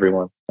myself to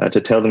everyone,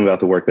 to tell them about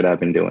the work that I've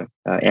been doing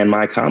and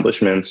my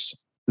accomplishments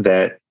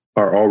that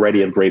are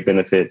already of great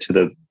benefit to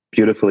the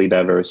beautifully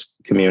diverse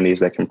communities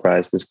that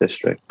comprise this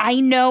district.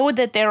 I know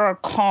that there are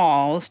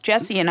calls.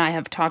 Jesse and I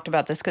have talked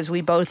about this because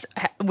we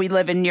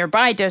live in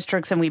nearby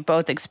districts and we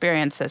both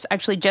experience this.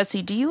 Actually,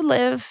 Jesse, do you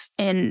live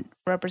in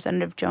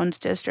Representative Jones'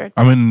 district?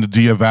 I'm in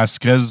Dia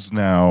Vasquez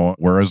now,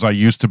 whereas I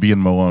used to be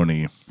in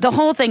Maloney. The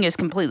whole thing is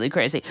completely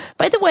crazy.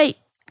 By the way,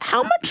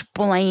 how much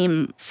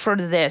blame for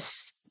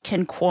this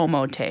can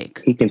Cuomo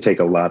take? He can take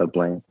a lot of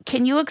blame.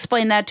 Can you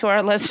explain that to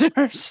our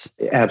listeners?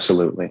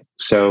 Absolutely.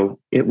 So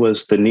it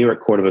was the New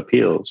York Court of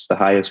Appeals, the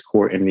highest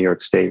court in New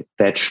York State,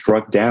 that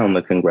struck down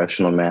the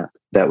congressional map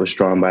that was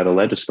drawn by the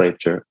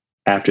legislature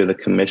after the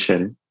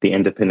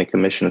independent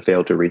commission,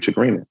 failed to reach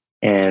agreement.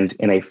 And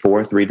in a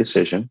 4-3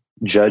 decision,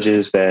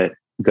 judges that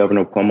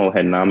Governor Cuomo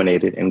had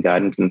nominated and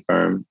gotten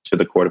confirmed to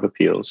the Court of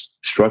Appeals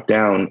struck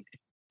down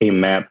a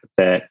map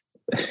that,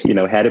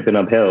 had it been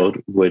upheld,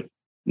 would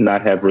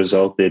not have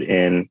resulted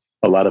in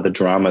a lot of the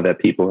drama that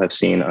people have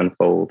seen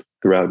unfold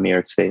throughout New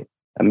York State.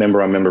 I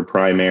remember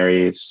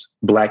primaries,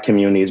 Black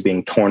communities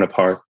being torn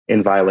apart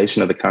in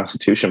violation of the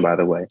Constitution, by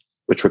the way,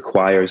 which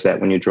requires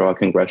that when you draw a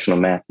congressional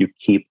map, you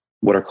keep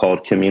what are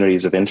called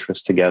communities of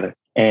interest together.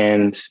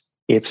 And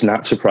it's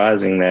not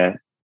surprising that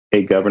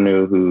a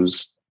governor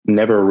who's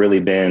never really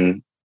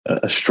been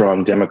a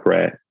strong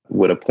Democrat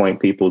would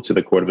appoint people to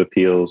the Court of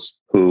Appeals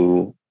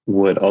who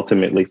would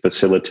ultimately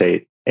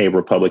facilitate a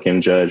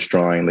Republican judge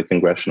drawing the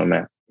congressional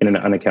map in an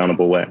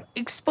unaccountable way.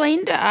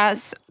 Explain to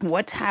us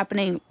what's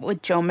happening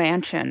with Joe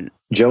Manchin.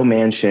 Joe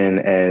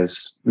Manchin,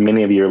 as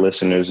many of your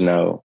listeners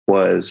know,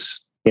 was,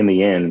 in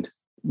the end,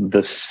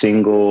 the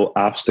single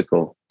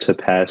obstacle to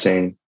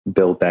passing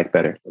Build Back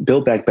Better.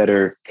 Build Back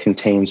Better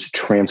contains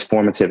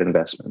transformative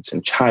investments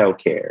in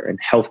childcare and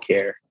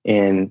healthcare,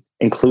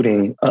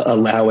 including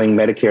allowing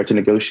Medicare to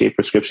negotiate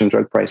prescription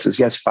drug prices.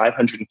 Yes,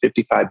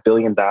 $555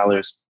 billion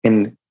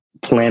in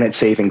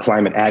planet-saving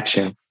climate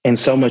action, and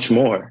so much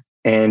more.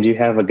 And you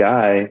have a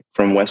guy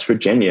from West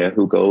Virginia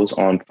who goes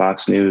on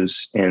Fox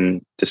News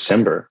in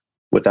December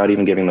without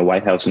even giving the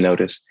White House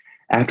notice,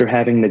 after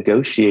having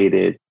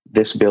negotiated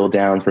this bill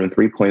down from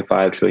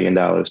 $3.5 trillion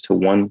to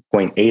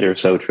 $1.8 or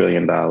so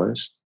trillion,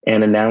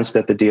 and announced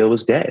that the deal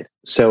was dead.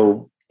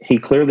 So he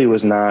clearly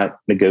was not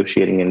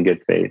negotiating in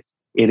good faith.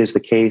 It is the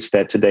case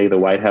that today the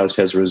White House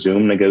has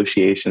resumed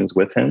negotiations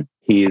with him.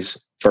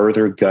 He's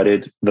further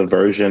gutted the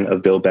version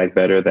of Build Back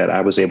Better that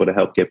I was able to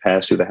help get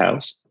passed through the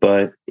House.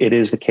 But it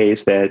is the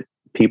case that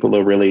people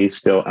are really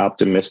still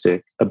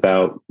optimistic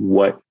about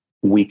what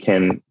we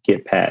can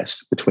get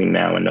passed between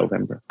now and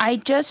November. I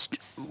just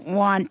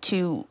want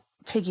to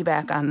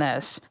piggyback on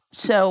this.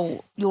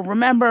 So you'll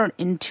remember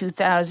in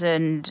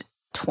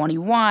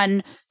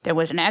 2021, there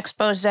was an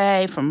expose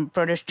from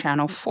British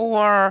Channel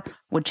 4,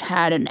 which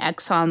had an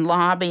Exxon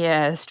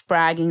lobbyist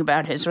bragging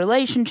about his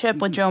relationship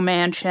with Joe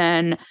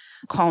Manchin,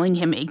 calling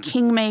him a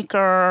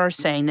kingmaker,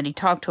 saying that he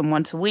talked to him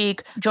once a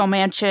week. Joe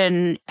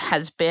Manchin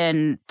has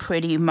been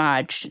pretty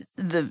much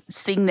the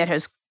thing that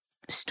has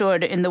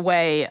stood in the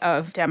way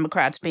of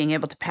Democrats being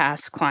able to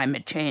pass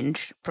climate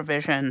change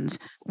provisions.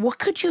 What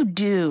could you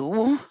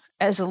do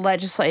as a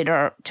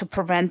legislator to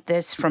prevent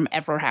this from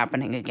ever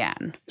happening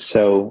again?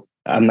 So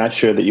I'm not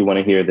sure that you want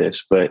to hear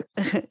this, but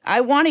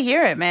I want to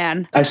hear it,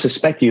 man. I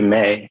suspect you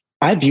may.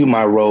 I view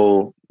my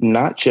role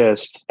not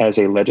just as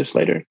a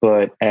legislator,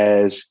 but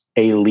as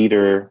a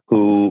leader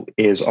who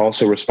is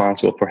also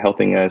responsible for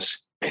helping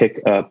us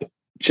pick up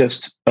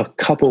just a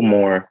couple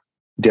more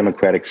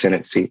Democratic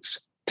Senate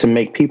seats to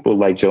make people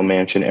like Joe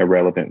Manchin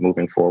irrelevant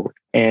moving forward.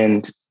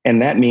 And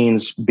that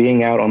means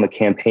being out on the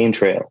campaign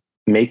trail,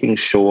 making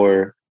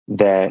sure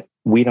that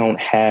we don't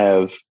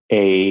have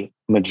a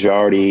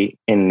majority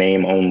in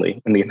name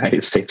only in the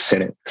United States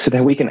Senate, so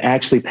that we can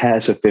actually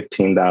pass a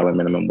 $15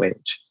 minimum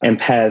wage and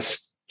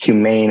pass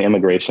humane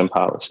immigration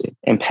policy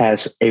and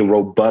pass a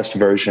robust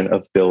version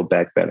of Build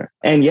Back Better.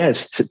 And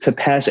yes, to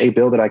pass a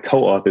bill that I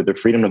co-authored, the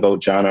Freedom to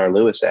Vote John R.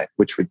 Lewis Act,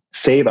 which would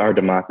save our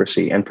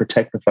democracy and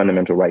protect the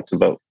fundamental right to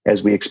vote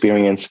as we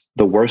experience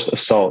the worst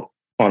assault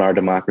on our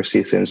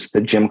democracy since the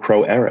Jim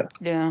Crow era.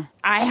 Yeah.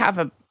 I have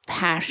a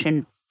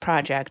passion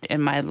project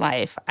in my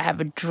life. I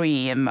have a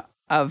dream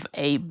of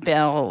a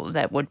bill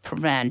that would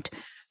prevent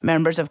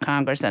members of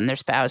Congress and their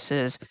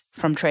spouses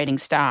from trading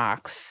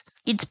stocks.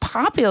 It's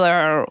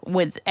popular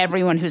with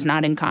everyone who's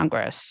not in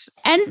Congress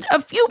and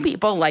a few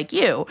people like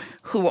you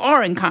who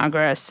are in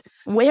Congress.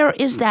 Where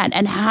is that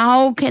and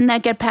how can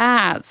that get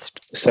passed?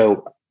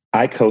 So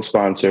I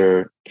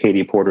co-sponsor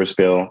Katie Porter's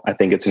bill. I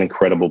think it's an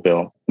incredible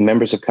bill.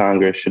 Members of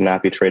Congress should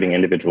not be trading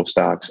individual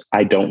stocks.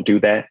 I don't do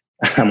that.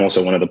 I'm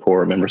also one of the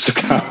poorer members of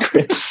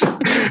Congress.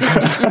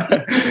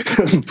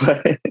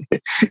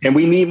 And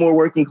we need more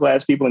working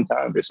class people in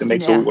Congress. It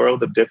makes a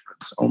world of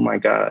difference. Oh my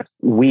God.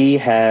 We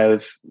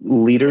have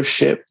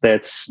leadership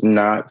that's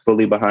not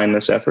fully behind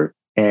this effort.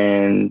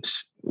 And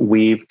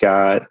we've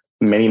got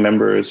many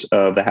members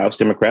of the House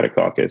Democratic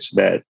Caucus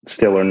that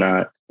still are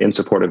not in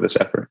support of this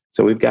effort.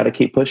 So we've got to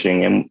keep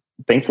pushing. And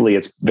thankfully,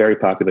 it's very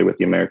popular with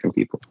the American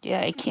people.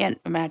 Yeah, I can't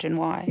imagine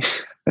why.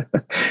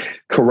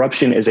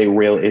 Corruption is a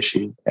real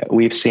issue.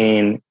 We've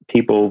seen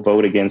people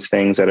vote against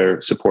things that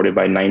are supported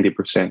by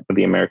 90% of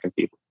the American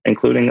people,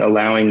 including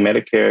allowing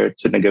Medicare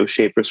to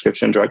negotiate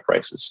prescription drug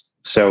prices.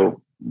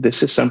 So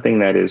this is something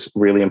that is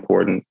really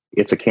important.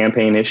 It's a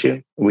campaign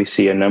issue. We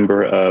see a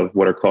number of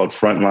what are called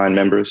frontline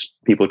members,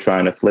 people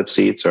trying to flip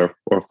seats or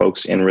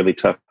folks in really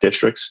tough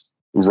districts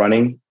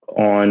running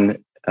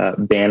on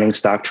banning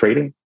stock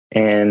trading.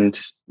 And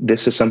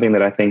this is something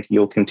that I think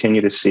you'll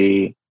continue to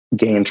see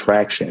gain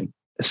traction,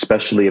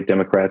 especially if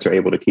Democrats are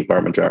able to keep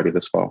our majority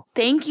this fall.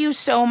 Thank you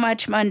so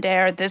much,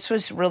 Mondaire. This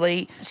was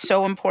really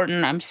so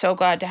important. I'm so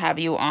glad to have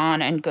you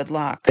on, and good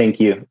luck. Thank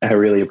you. I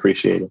really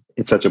appreciate it.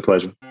 It's such a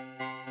pleasure.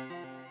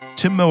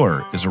 Tim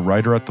Miller is a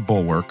writer at The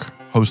Bulwark,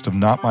 host of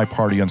Not My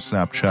Party on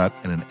Snapchat,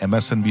 and an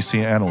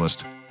MSNBC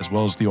analyst, as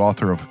well as the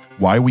author of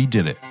Why We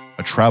Did It,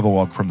 a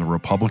travelogue from the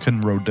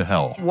Republican road to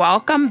hell.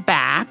 Welcome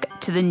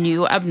back to the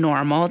new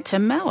abnormal,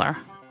 Tim Miller.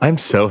 I'm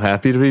so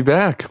happy to be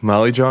back.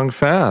 Molly Jong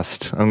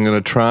Fast. I'm going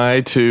to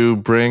try to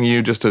bring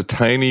you just a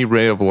tiny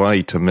ray of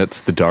light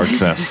amidst the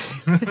darkness.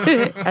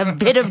 A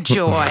bit of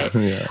joy.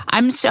 Yeah.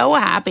 I'm so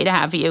happy to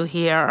have you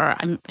here.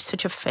 I'm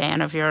such a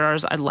fan of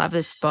yours. I love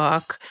this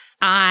book.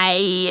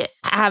 I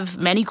have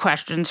many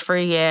questions for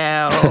you.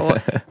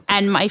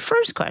 And my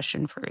first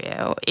question for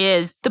you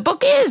is, the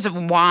book is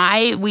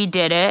Why We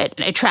Did It,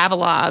 a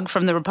travelogue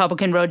from the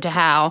Republican road to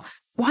hell.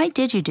 Why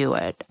did you do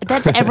it?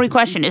 That's every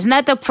question. Isn't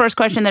that the first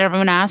question that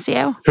everyone asks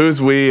you?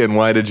 Who's we and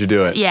why did you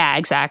do it? Yeah,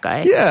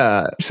 exactly.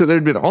 Yeah. So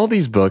there'd been all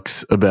these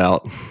books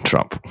about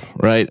Trump,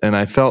 right? And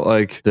I felt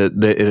like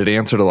that it had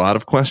answered a lot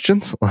of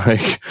questions,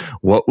 like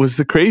what was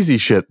the crazy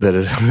shit that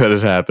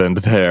had happened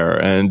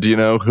there? And,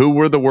 who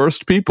were the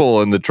worst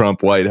people in the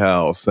Trump White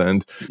House?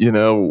 And,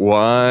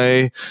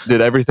 why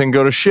did everything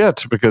go to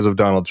shit because of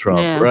Donald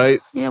Trump, right?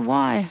 Yeah,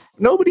 why?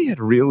 Nobody had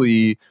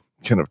really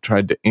kind of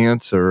tried to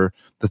answer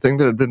the thing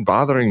that had been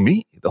bothering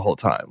me the whole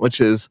time,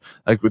 which is,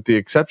 like, with the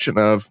exception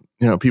of,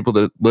 people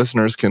that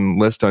listeners can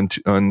list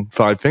on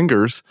 5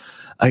 fingers,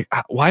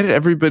 why did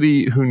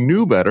everybody who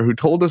knew better, who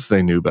told us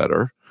they knew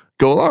better,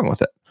 go along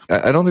with it?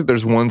 I don't think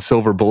there's one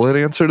silver bullet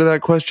answer to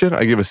that question.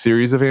 I give a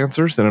series of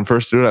answers, and when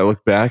first do it, I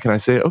look back and I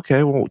say,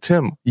 okay, well,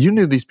 Tim, you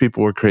knew these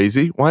people were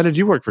crazy. Why did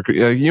you work for?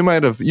 You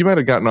might have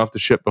gotten off the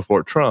ship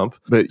before Trump,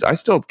 but I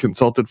still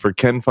consulted for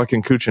Ken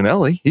fucking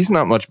Cuccinelli. He's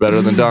not much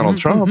better than Donald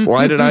Trump.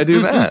 Why did I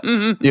do that?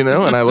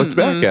 And I looked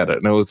back at it,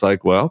 and I was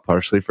like, well,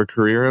 partially for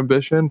career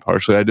ambition,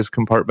 partially I just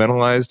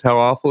compartmentalized how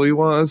awful he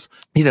was,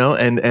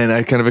 and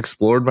I kind of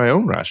explored my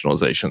own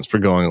rationalizations for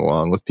going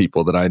along with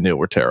people that I knew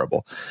were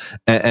terrible,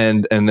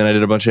 and then I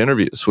did a bunch of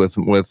interviews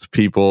with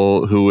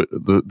people who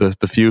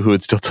the few who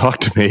would still talk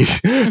to me,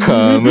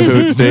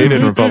 who stayed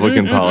in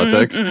Republican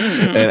politics,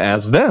 and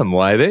asked them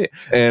why they.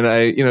 And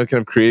I, kind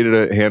of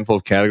created a handful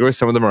of categories.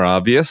 Some of them are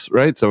obvious,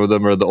 right? Some of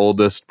them are the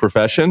oldest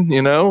profession,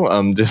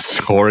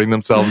 just whoring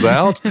themselves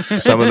out.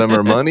 Some of them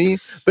are money,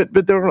 but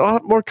there are a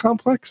lot more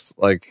complex,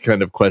 like,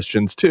 kind of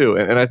questions too.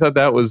 And I thought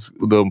that was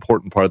the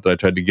important part that I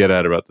tried to get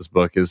at about this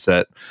book, is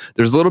that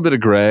there's a little bit of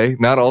gray.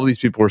 Not all of these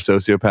people were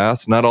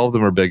sociopaths. Not all of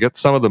them are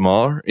bigots. Some of them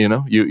are.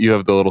 You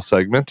have the little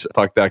segment,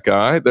 fuck that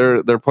guy.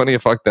 There are plenty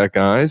of fuck that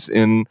guys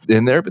in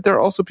there, but there are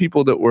also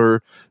people that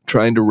were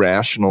trying to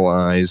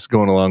rationalize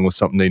going along with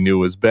something they knew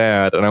was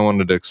bad. And I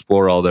wanted to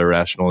explore all their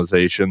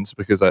rationalizations,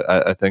 because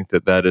I think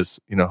that is,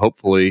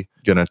 hopefully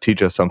going to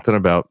teach us something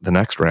about the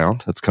next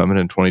round that's coming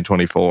in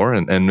 2024.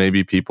 And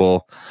maybe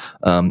people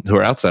who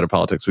are outside of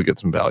politics would get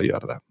some value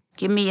out of that.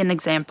 Give me an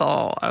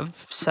example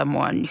of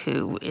someone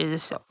who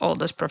is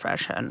oldest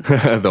profession.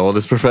 The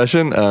oldest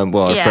profession?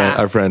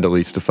 Our friend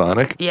Elise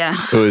Stefanik,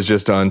 who was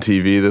just on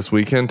TV this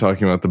weekend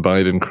talking about the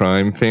Biden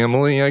crime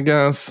family, I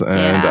guess.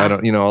 And I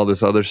don't, all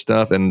this other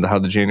stuff, and how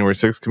the January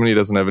 6th committee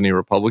doesn't have any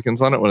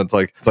Republicans on it, when it's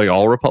like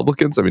all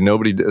Republicans. I mean,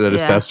 nobody that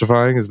is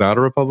testifying is not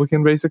a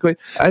Republican, basically.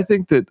 I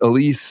think that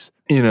Elise,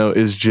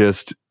 is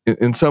just,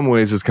 in some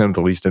ways, is kind of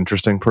the least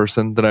interesting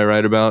person that I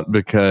write about,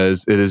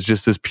 because it is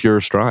just this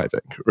pure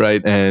striving,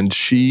 right? And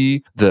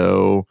she,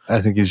 though, I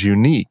think is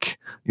unique.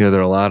 There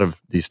are a lot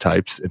of these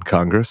types in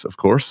Congress, of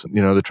course.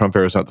 The Trump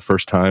era is not the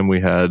first time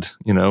we had,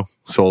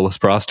 soulless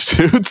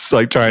prostitutes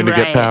like trying to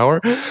get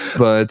power.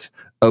 But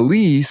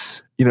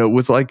Elise,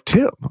 was like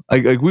Tim.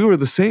 Like we were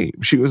the same.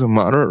 She was a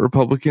moderate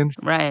Republican.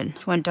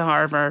 Right. Went to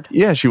Harvard.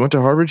 Yeah, she went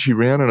to Harvard. She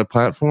ran on a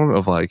platform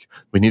of, like,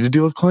 we need to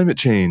deal with climate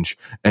change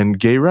and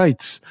gay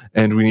rights,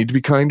 and we need to be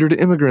kinder to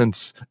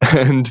immigrants,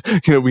 and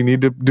we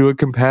need to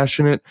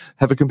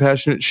have a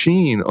compassionate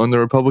sheen on the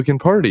Republican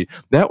Party.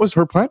 That was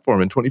her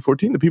platform in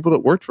 2014. The people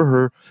that worked for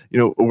her,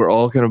 were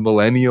all kind of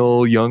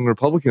millennial young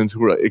Republicans who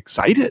were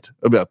excited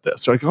about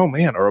this. They're like, oh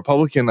man, a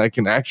Republican I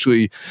can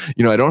actually,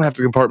 I don't have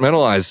to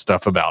compartmentalize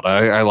stuff about.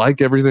 I like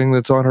everything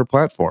that's on her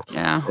platform.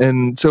 Yeah.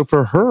 And so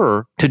for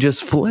her to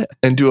just flip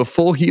and do a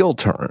full heel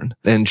turn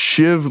and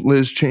shiv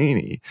Liz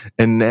Cheney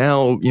and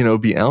now,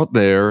 be out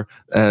there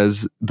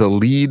as the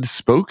lead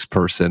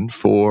spokesperson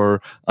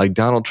for like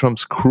Donald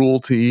Trump's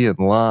cruelty and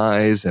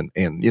lies and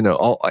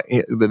all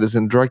that is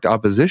in direct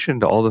opposition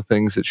to all the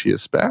things that she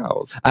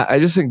espoused. I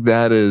just think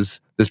that is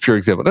this pure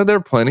example. Now, there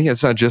are plenty.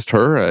 It's not just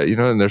her,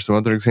 and there's some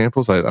other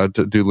examples. I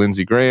do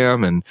Lindsey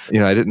Graham, and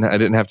I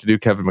didn't have to do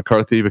Kevin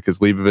McCarthy because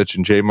Leibovich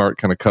and J Mart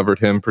kind of covered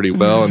him pretty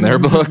well in their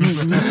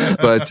books.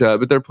 But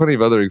there are plenty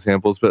of other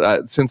examples.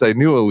 But since I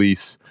knew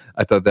Elise,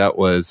 I thought that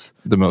was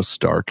the most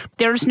stark.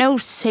 There's no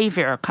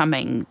savior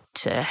coming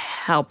to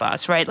help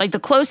us, right? Like the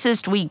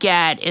closest we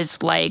get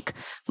is like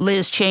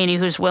Liz Cheney,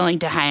 who's willing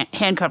to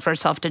handcuff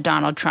herself to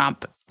Donald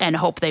Trump and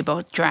hope they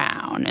both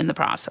drown in the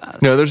process.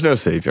 No, there's no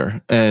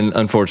savior. And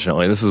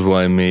unfortunately, this is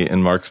why me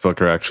and Mark's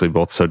book are actually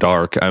both so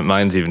dark.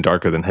 Mine's even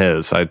darker than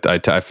his. I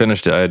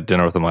finished it. I had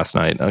dinner with him last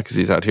night because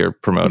he's out here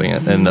promoting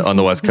it on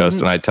the West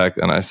Coast. And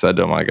I said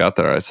to him, I got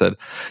there, I said,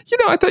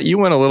 I thought you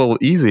went a little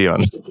easy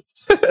on some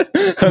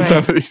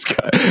of these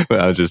guys.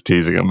 Well, I was just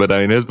teasing him. But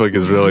his book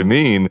is really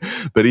mean.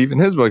 But even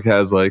his book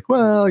has like,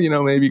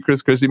 maybe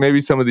Chris Christie,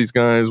 maybe some of these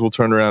guys will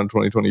turn around in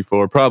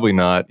 2024. Probably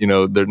not.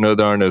 There are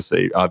no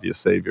obvious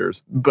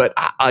saviors. But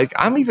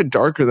I'm even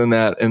darker than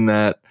that in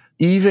that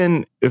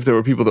even if there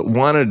were people that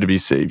wanted to be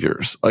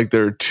saviors, like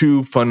there are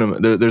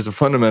there's a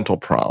fundamental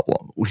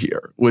problem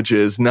here, which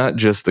is not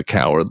just the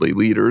cowardly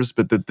leaders,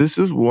 but that this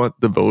is what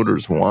the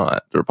voters want,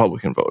 the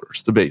Republican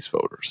voters, the base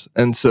voters.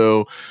 And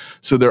so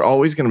there are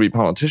always going to be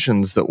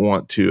politicians that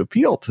want to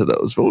appeal to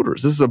those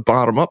voters. This is a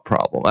bottom-up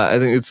problem. I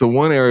think it's the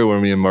one area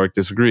where me and Mark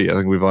disagree. I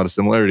think we have a lot of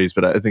similarities,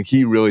 but I think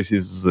he really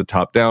sees this as a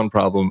top-down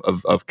problem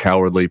of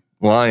cowardly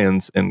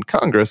lions in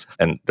Congress.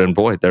 And then,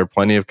 boy, there are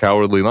plenty of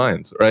cowardly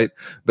lions, right?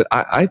 But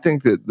I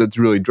think that's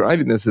really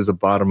driving this is a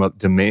bottom-up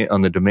demand.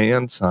 On the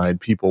demand side,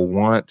 people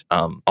want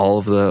all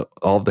of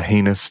the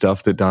heinous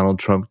stuff that Donald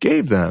Trump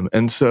gave them.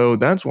 And so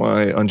that's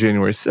why on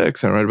January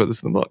 6th, I write about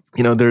this in the book,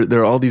 there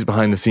are all these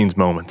behind-the-scenes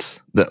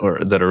moments that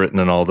are written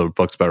in all the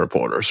books by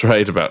reporters,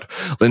 right? About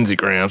Lindsey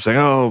Graham saying,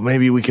 "Oh,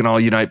 maybe we can all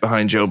unite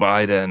behind Joe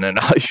Biden," and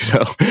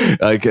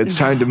like it's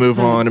time to move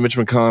on to Mitch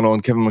McConnell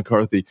and Kevin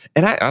McCarthy.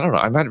 And I don't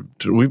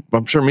know.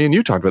 I'm sure me and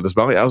you talked about this,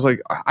 Bobby. I was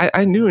like,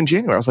 I knew in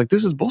January, I was like,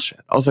 this is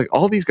bullshit. I was like,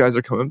 all these guys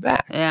are coming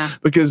back,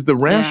 because the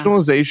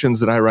rationalizations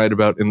that I write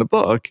about in the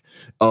book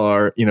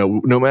are,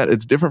 no matter,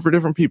 it's different for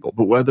different people,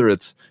 but whether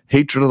it's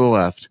hatred of the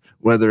left,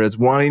 whether it's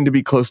wanting to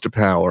be close to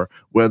power,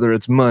 whether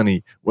it's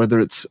money, whether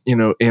it's,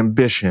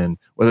 ambition,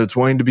 whether it's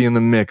wanting to be in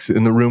the mix,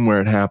 in the room where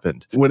it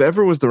happened,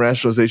 whatever was the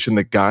rationalization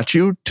that got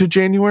you to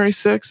January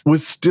 6th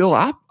was still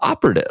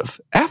operative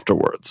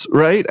afterwards,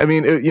 right? I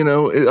mean,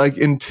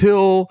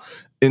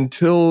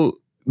 until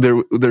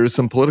there is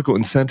some political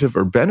incentive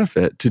or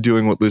benefit to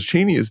doing what Liz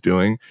Cheney is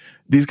doing,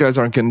 these guys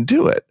aren't going to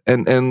do it.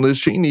 And Liz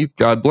Cheney,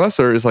 God bless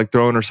her, is like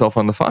throwing herself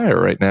on the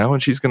fire right now,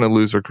 and she's going to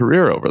lose her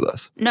career over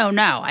this. No,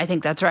 I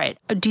think that's right.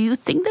 Do you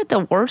think that the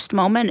worst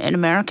moment in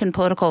American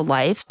political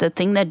life, the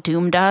thing that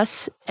doomed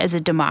us as a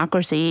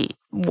democracy,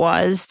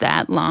 was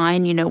that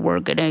line,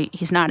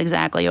 he's not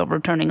exactly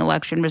overturning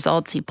election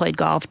results. He played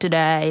golf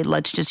today.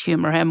 Let's just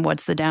humor him.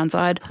 What's the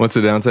downside? What's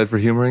the downside for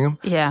humoring him?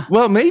 Yeah.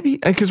 Well, maybe,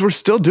 because we're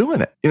still doing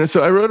it.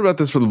 So I wrote about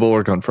this for the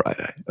Bulwark on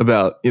Friday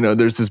about,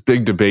 there's this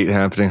big debate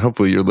happening.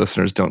 Hopefully your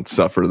listeners don't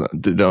suffer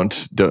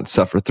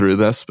through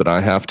this, but I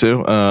have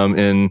to,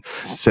 in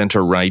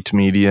center-right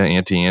media,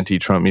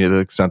 anti-Trump media, to the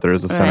extent there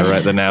is a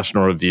center-right, the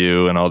National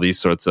Review and all these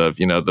sorts of,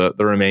 the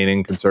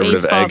remaining conservative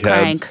baseball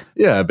eggheads. Crank.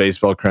 Yeah,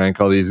 baseball crank,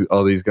 all these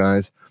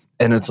guys.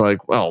 And it's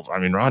like, well, I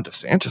mean, Ron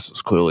DeSantis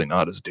is clearly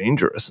not as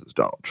dangerous as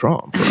Donald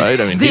Trump, right?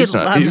 I mean, he's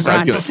not going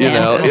to,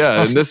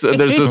 and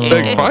there's this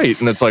big fight.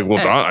 And it's like, well,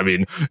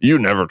 you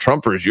never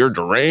Trumpers, you're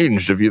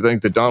deranged if you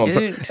think that Donald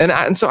Trump.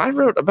 And so I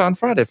wrote about on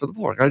Friday for the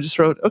Bulwark. I just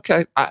wrote,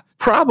 okay,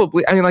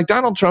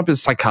 Donald Trump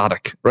is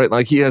psychotic, right?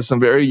 Like he has some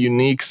very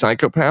unique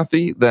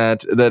psychopathy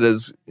that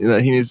is,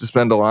 he needs to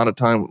spend a lot of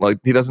time, like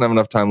he doesn't have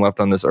enough time left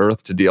on this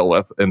earth to deal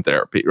with in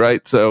therapy,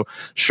 right? So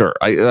sure,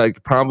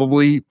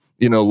 probably,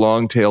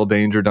 long tail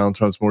danger, Donald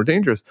Trump's more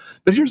dangerous.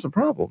 But here's the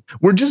problem.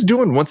 We're just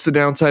doing what's the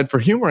downside for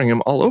humoring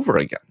him all over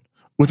again.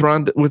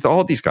 With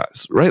all these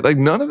guys, right? Like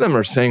none of them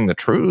are saying the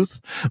truth.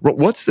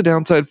 What's the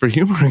downside for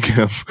humoring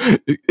him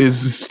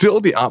is still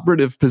the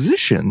operative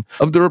position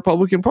of the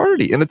Republican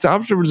Party, and it's the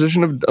operative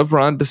position of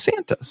Ron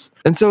DeSantis.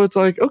 And so it's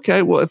like,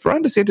 okay, well, if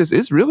Ron DeSantis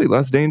is really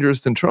less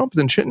dangerous than Trump,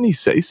 then shouldn't he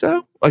say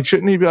so? Like,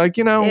 shouldn't he be like,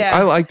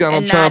 I like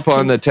Donald Trump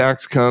on the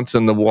tax cuts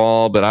and the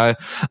wall, but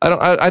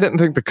I didn't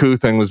think the coup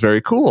thing was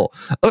very cool.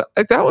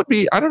 That would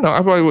be, I don't know,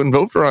 I probably wouldn't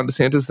vote for Ron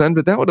DeSantis then,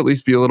 but that would at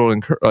least be a little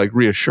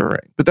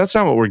reassuring. But that's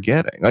not what we're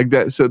getting. Like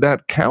that. So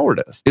that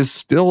cowardice is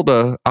still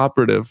the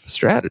operative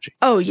strategy.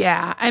 Oh,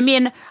 yeah. I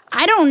mean,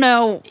 I don't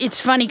know.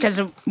 It's funny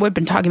because we've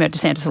been talking about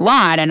DeSantis a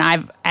lot, and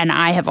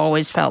I have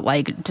always felt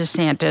like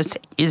DeSantis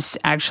is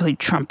actually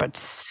Trump, but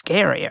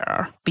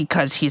scarier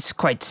because he's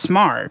quite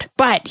smart.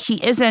 But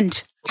he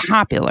isn't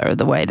popular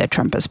the way that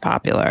Trump is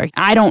popular.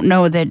 I don't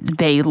know that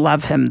they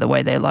love him the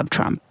way they love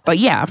Trump. But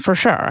yeah, for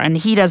sure. And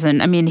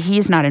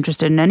he's not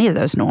interested in any of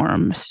those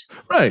norms.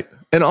 Right.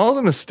 And all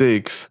the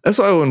mistakes, that's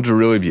why I wanted to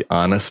really be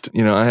honest.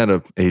 I had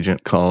an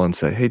agent call and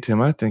say, hey,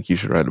 Tim, I think you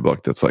should write a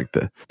book that's like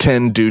the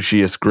 10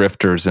 douchiest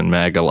grifters in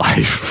MAGA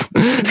life.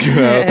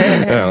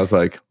 And I was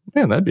like,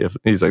 man,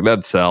 he's like,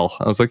 that'd sell.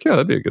 I was like, yeah,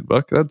 that'd be a good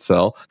book. That'd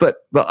sell. But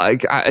I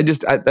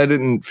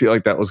didn't feel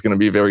like that was going to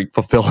be a very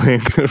fulfilling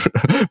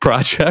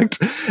project.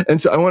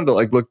 And so I wanted to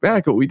look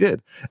back at what we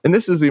did. And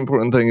this is the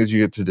important thing as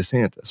you get to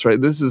DeSantis,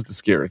 right? This is the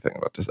scary thing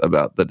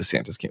about the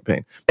DeSantis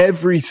campaign.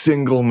 Every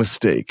single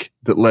mistake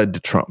that led to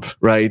Trump,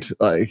 right?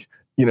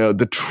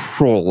 The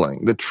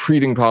trolling, the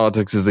treating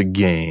politics as a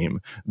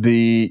game,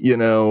 the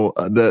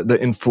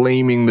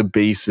inflaming the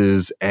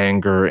base's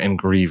anger and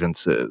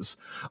grievances,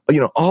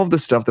 all of the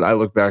stuff that I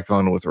look back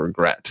on with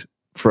regret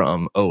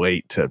from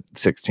 2008 to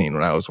 16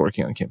 when I was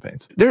working on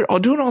campaigns. They're all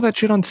doing all that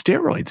shit on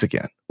steroids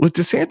again with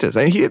DeSantis.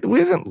 They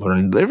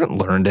haven't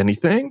learned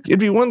anything. It'd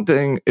be one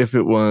thing if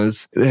it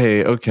was,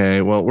 hey,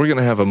 okay, well, we're going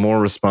to have a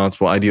more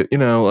responsible idea.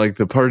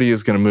 The party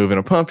is going to move in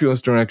a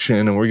populist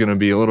direction and we're going to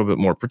be a little bit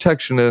more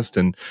protectionist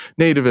and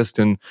nativist.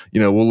 And,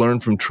 we'll learn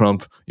from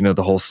Trump,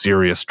 the whole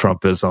serious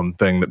Trumpism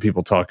thing that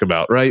people talk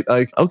about, right?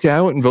 Okay,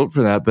 I wouldn't vote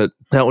for that, but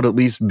that would at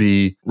least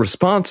be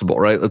responsible,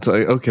 right? It's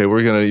okay,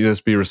 we're going to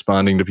just be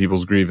responding to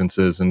people's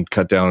grievances and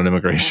cut down on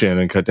immigration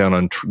and cut down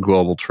on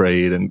global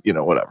trade and,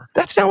 whatever.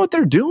 That's not what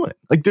they're doing.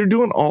 They're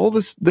doing all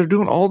this. They're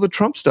doing all the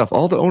Trump stuff,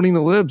 all the owning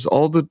the libs,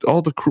 all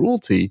the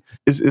cruelty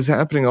is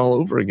happening all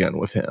over again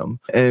with him.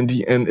 And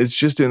it's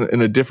just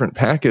in a different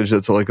package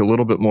that's a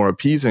little bit more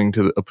appealing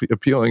to the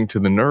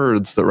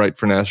nerds that write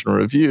for National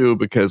Review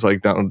because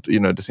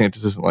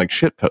DeSantis isn't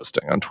shit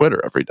posting on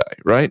Twitter every day,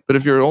 right? But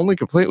if your only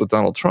complaint with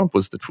Donald Trump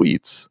was the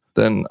tweets,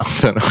 then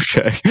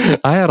okay.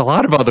 I had a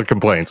lot of other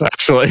complaints,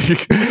 actually.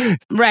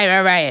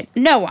 Right.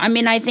 No,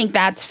 I think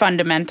that's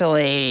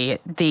fundamentally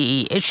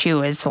the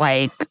issue is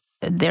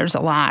there's a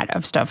lot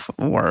of stuff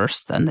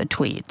worse than the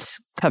tweets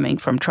coming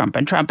from Trump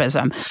and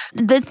Trumpism.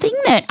 The thing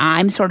that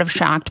I'm sort of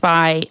shocked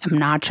by, I'm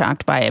not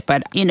shocked by it,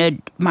 but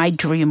my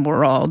dream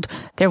world,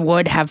 there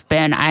would have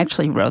been, I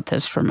actually wrote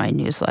this for my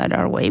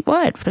newsletter. Wait,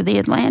 what? For The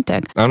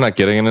Atlantic. I'm not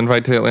getting an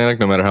invite to The Atlantic,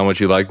 no matter how much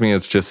you like me.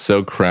 It's just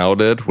so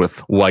crowded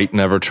with white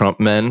never Trump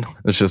men.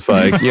 It's just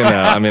I'd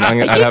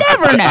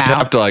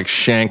have to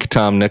shank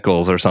Tom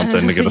Nichols or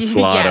something to get a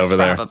slot over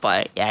there.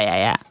 Probably.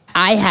 Yeah.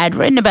 I had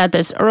written about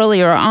this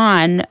earlier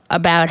on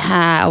about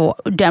how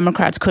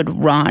Democrats could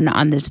run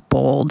on this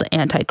bold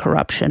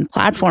anti-corruption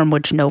platform,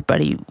 which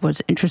nobody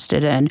was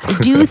interested in.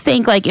 Do you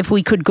think if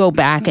we could go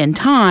back in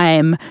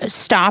time,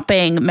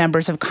 stopping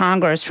members of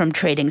Congress from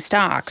trading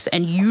stocks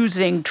and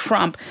using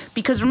Trump?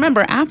 Because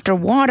remember, after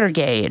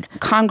Watergate,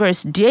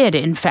 Congress did,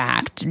 in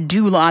fact,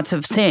 do lots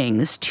of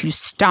things to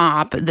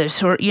stop this,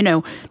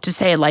 to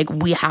say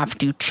we have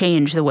to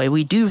change the way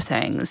we do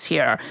things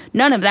here.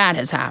 None of that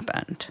has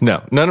happened.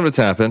 No, none of it's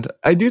happened.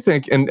 I do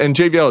think, and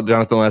JVL,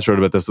 Jonathan Last wrote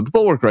about this with the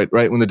Bulwark, right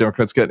when the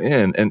Democrats got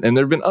in, and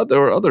there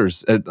were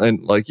others,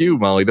 and like you,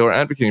 Molly, that were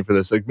advocating for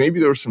this.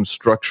 Maybe there were some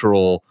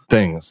structural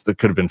things that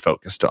could have been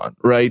focused on,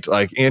 right?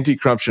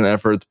 Anti-corruption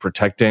efforts,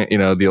 protecting,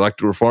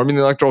 reforming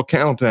the Electoral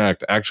Count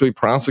Act, actually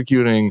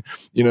prosecuting,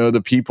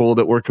 the people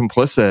that were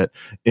complicit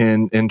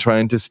in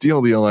trying to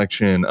steal the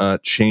election,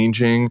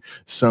 changing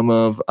some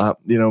of,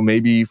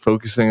 maybe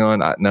focusing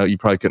on. Now you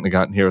probably couldn't have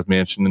gotten here with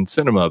Manchin and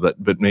Sinema,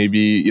 but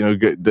maybe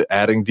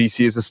adding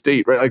DC as a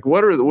state, right?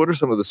 What are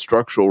some of the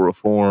structural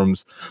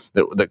reforms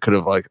that could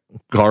have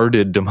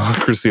guarded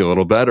democracy a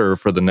little better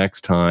for the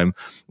next time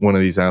one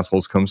of these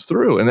assholes comes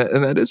through? And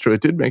that is true.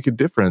 It did make a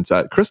difference.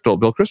 Bill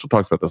Kristol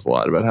talks about this a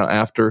lot, about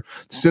how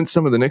since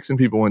some of the Nixon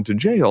people went to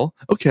jail,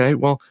 okay,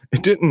 well,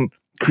 it didn't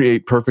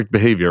create perfect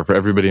behavior for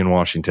everybody in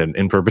Washington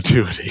in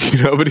perpetuity,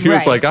 but he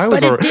was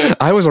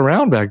I was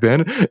around back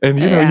then, and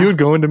you would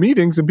go into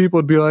meetings and people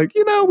would be like,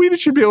 we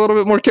should be a little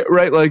bit more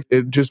right.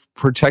 It just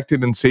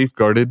protected and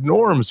safeguarded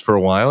norms for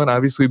a while, and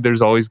obviously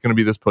there's always going to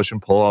be this push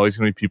and pull, always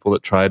going to be people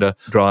that try to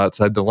draw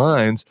outside the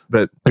lines,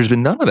 but there's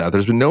been none of that.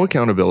 There's been no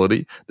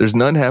accountability. There's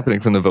none happening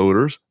from the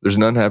voters. There's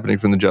none happening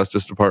from the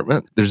Justice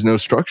Department. There's no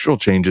structural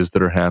changes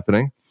that are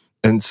happening.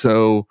 And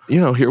so,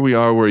 here we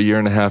are, we're a year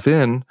and a half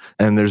in,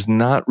 and there's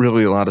not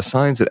really a lot of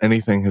signs that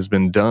anything has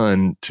been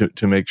done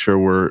to make sure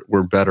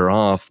we're better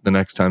off the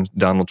next time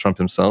Donald Trump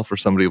himself or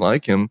somebody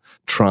like him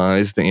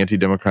tries the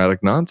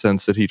anti-democratic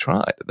nonsense that he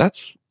tried.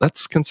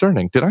 That's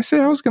concerning. Did I say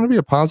I was going to be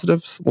a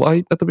positive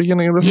light at the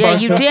beginning of this podcast? Yeah,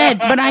 you did,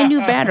 but I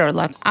knew better.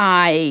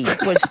 I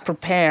was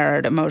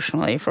prepared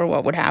emotionally for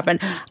what would happen.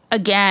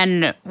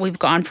 Again, we've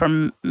gone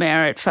from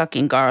Merrick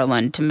fucking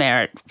Garland to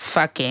Merrick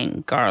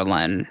fucking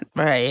Garland,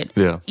 right?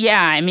 Yeah.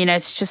 Yeah,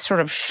 it's just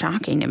sort of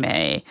shocking to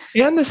me.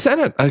 Yeah, in the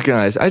Senate,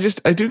 guys, I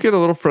do get a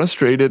little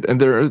frustrated,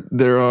 and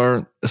there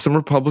are some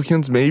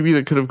Republicans maybe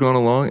that could have gone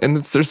along, and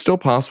they're still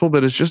possible,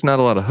 but it's just not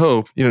a lot of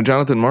hope.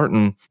 Jonathan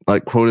Martin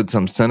quoted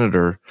some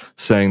senator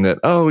saying that,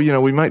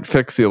 we might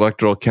fix the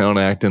Electoral Count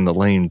Act in the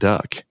lame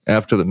duck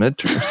after the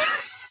midterms.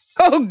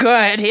 Oh,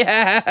 good.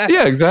 Yeah.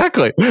 Yeah,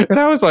 exactly. And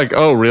I was like,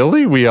 oh,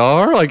 really? We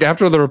are? Like,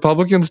 after the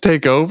Republicans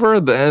take over,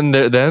 then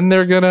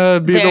they're going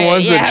to be the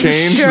ones that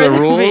change the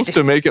rules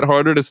to make it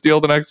harder to steal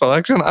the next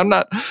election? I'm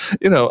not,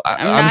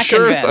 I'm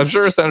sure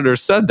a senator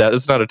said that.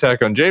 It's not an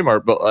attack on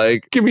J-Mart, but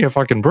like, give me a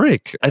fucking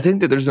break. I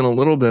think that there's been a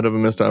little bit of a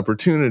missed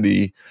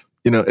opportunity.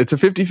 It's a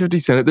 50-50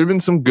 Senate. There have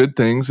been some good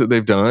things that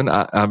they've done.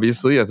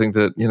 Obviously, I think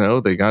that,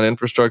 they got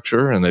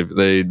infrastructure and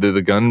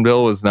the gun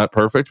bill was not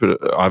perfect, but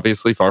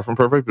obviously far from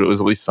perfect, but it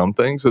was at least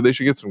something. So they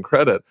should get some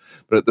credit.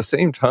 But at the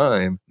same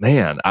time,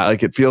 man,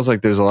 it feels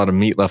like there's a lot of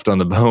meat left on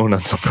the bone on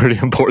some pretty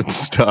important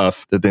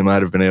stuff that they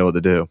might have been able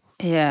to do.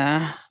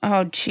 Yeah.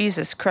 Oh,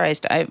 Jesus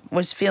Christ. I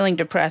was feeling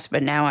depressed,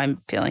 but now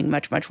I'm feeling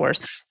much, much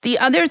worse. The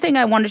other thing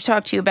I wanted to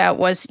talk to you about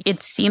was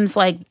it seems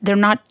like they're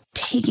not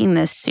taking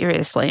this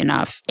seriously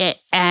enough,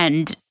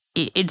 and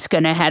it's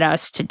going to head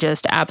us to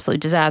just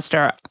absolute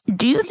disaster.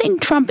 Do you think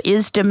Trump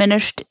is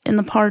diminished in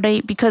the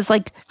party? Because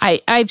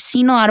I've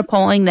seen a lot of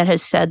polling that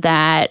has said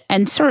that,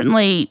 and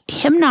certainly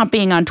him not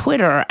being on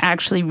Twitter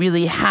actually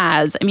really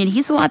has. I mean,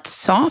 he's a lot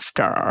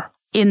softer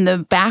in the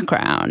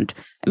background.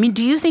 I mean,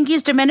 do you think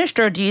he's diminished,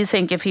 or do you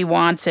think if he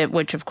wants it,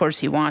 which of course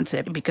he wants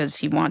it because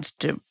he wants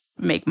to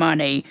make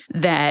money,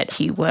 that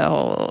he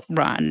will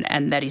run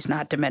and that he's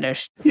not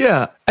diminished?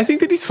 Yeah, I think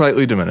that he's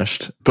slightly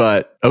diminished,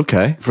 but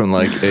okay, from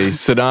like a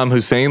Saddam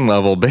Hussein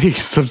level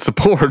base of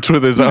support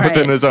with his own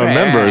members,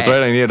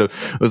 right? And it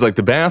was like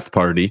the Ba'ath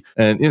Party,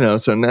 and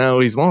so now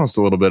he's lost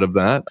a little bit of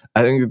that.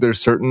 I think that there's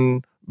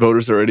certain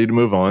voters are ready to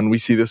move on. We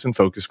see this in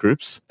focus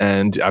groups,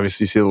 and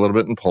obviously see it a little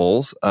bit in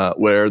polls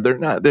where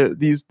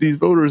these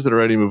voters that are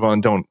ready to move on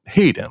don't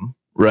hate him.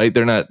 Right,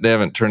 they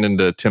haven't turned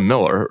into Tim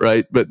Miller,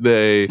 right? But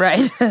they're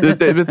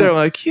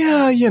like,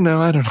 yeah, I don't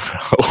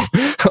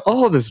know,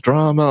 all this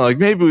drama. Like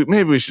maybe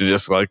we should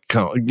just do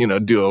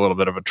a little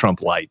bit of a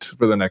Trump light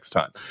for the next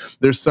time.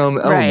 There's some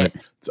element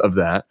of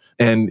that,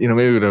 and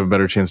maybe we'd have a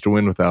better chance to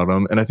win without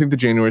him. And I think the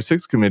January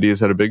 6th committee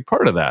has had a big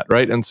part of that,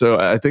 right? And so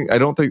I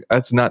don't think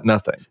that's not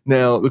nothing.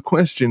 Now the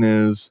question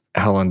is,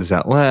 how long does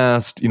that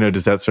last?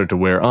 Does that start to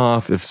wear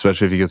off?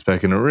 Especially if he gets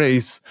back in a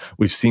race.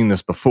 We've seen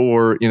this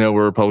before, where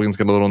Republicans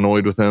get a little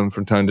annoyed with him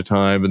from time to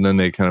time, and then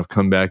they kind of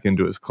come back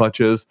into his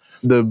clutches.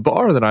 The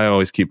bar that I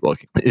always keep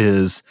looking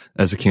is,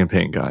 as a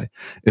campaign guy,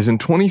 is in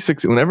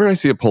 2016. Whenever I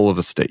see a poll of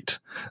a state,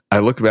 I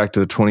look back to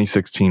the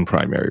 2016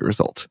 primary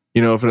result.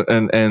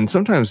 And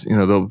sometimes,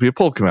 there'll be a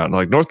poll come out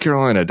like North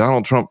Carolina,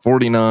 Donald Trump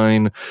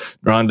 49,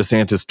 Ron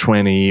DeSantis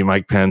 20,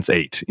 Mike Pence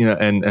 8.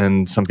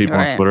 And some people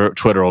on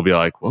Twitter will be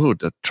like, "Whoa,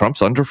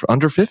 Trump's under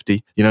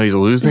 50. He's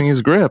losing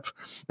his grip."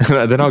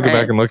 And then I'll go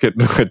back and look at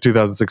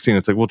 2016.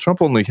 It's like, well,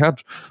 Trump only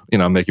had,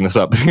 I'm making this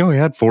up. He only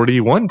had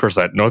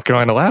 41% North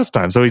Carolina last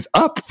time, so he's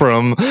up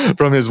from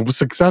his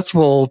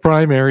successful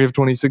primary of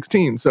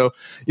 2016. So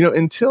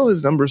until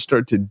his numbers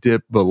start to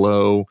dip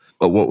below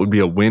what would be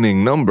a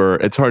winning number,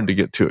 it's hard to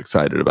get too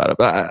excited about it.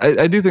 But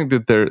I do think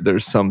that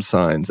there's some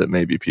signs that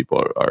maybe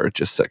people are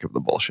just sick of the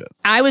bullshit.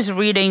 I was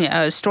reading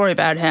a story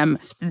about him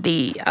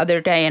the other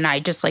day, and I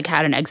just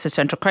had an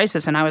existential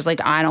crisis, and I was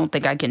like, I don't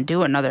think I can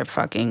do another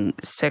fucking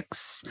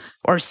 600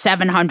 or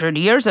 700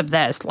 years of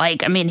this.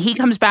 He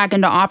comes back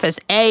into office.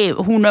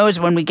 Who knows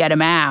when we get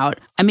him out?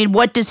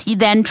 What does he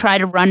then try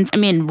to run?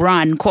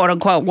 Run, quote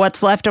unquote,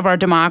 what's left of our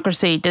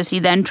democracy. Does he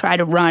then try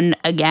to run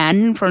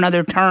again for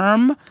another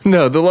term?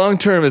 No, the long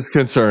term is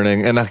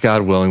concerning, and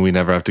God willing, we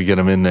never have to get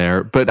him in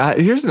there. But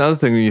here's another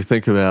thing when you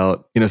think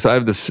about, so I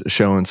have this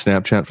show on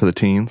Snapchat for the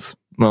teens,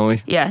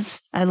 Molly.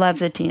 Yes, I love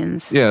the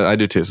teens. Yeah, I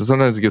do too. So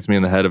sometimes it gets me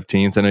in the head of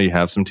teens. I know you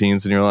have some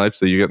teens in your life,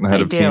 so you get in the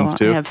head of teens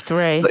too. I have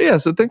 3.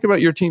 So think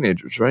about your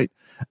teenagers, right?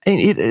 And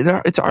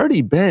it's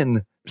already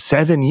been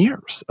 7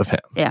 years of him.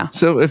 Yeah.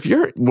 So if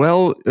you're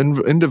well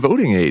into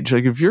voting age,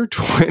 if you're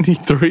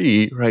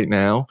 23 right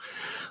now,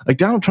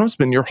 Donald Trump's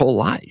been your whole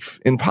life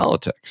in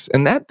politics.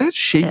 And that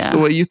shapes the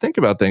way you think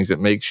about things. It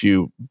makes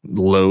you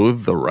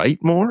loathe the right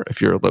more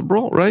if you're a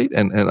liberal, right?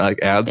 And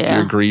adds to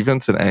your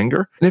grievance and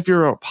anger. And if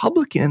you're a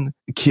Republican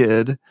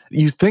kid,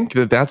 you think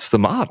that that's the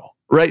model,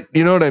 right?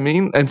 You know what I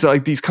mean? And so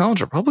these college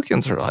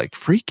Republicans are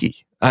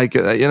freaky. My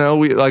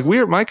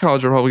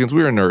college Republicans,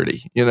 we were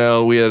nerdy.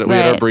 We had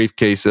our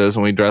briefcases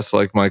and we dressed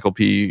like Michael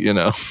P. in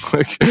the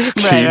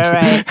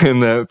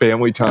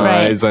Family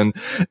Ties, and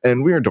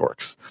we were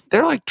dorks.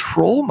 They're like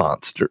troll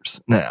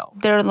monsters now.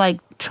 They're like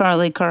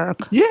Charlie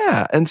Kirk.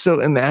 Yeah, and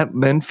that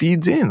then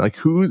feeds in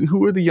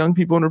who are the young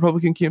people in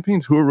Republican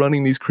campaigns who are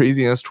running these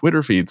crazy ass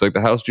Twitter feeds like the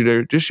House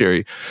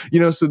Judiciary.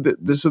 So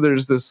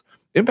there's this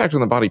impact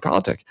on the body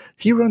politic.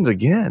 He runs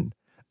again.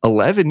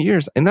 11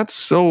 years, and that's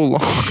so long.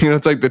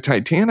 It's like the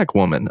Titanic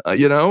woman,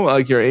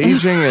 you're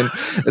aging, and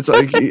it's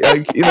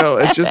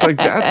it's just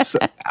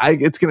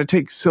it's going to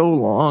take so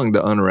long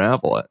to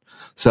unravel it.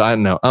 So I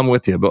don't know, I'm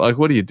with you, but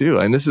what do you do?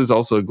 And this is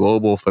also a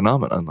global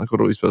phenomenon.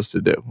 What are we supposed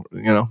to do?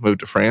 Move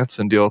to France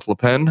and deal with Le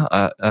Pen?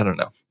 I don't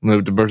know.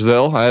 Move to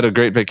Brazil. I had a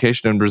great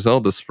vacation in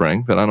Brazil this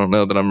spring, but I don't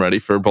know that I'm ready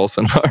for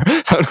Bolsonaro.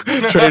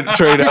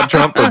 trade out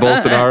Trump for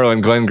Bolsonaro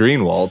and Glenn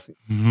Greenwald.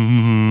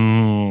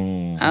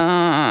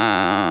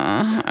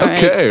 Yeah. All right.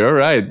 Okay, all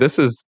right. This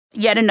is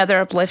Yet another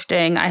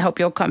uplifting. I hope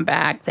you'll come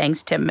back.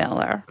 Thanks, Tim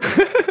Miller.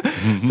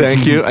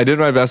 Thank you. I did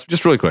my best.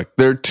 Just really quick.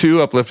 There are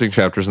 2 uplifting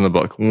chapters in the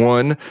book.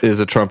 One is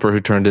a Trumper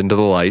who turned into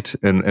the light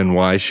and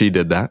why she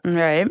did that.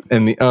 Right.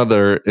 And the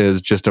other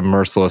is just a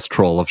merciless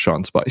troll of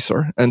Sean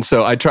Spicer. And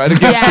so I try to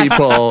give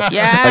people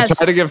I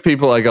try to give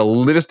people like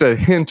just a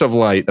hint of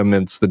light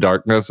amidst the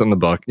darkness in the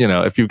book. You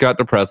know, if you've got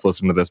depressed,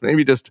 listen to this.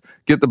 Maybe just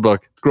get the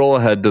book, scroll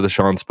ahead to the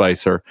Sean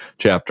Spicer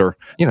chapter.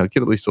 You know,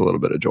 get at least a little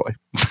bit of joy.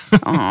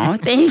 Oh,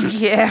 thank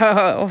you.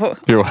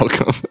 You're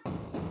welcome.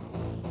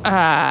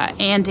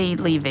 Andy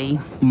Levy.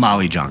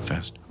 Molly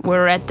Jongfest.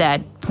 We're at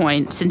that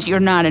point. Since you're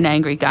not an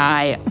angry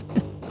guy,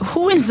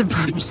 who is the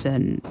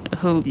person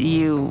who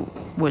you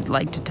would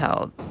like to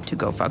tell to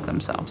go fuck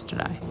themselves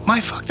today? My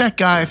fuck that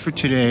guy for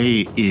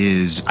today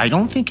is, I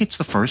don't think it's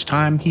the first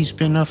time he's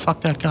been a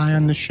fuck that guy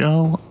on the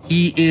show.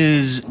 He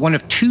is one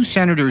of 2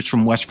 senators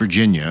from West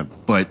Virginia,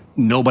 but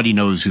nobody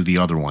knows who the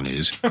other one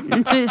is.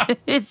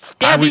 It's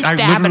Debbie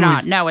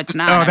Stabenow. No, it's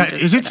not. Oh,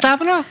 is it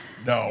Stabenow?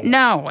 No.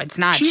 No, it's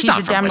not. She's She's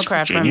not a from West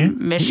Democrat Virginia.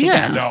 from Michigan.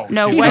 Yeah,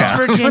 no, West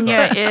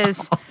Virginia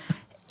is...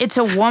 It's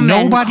a woman.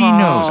 Nobody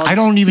knows. I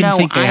don't even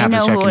think they have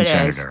a second it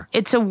senator.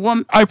 It's a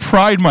woman. I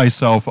pride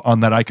myself on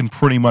that I can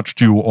pretty much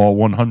do all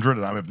 100,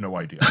 and I have no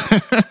idea.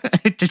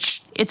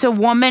 It's a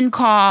woman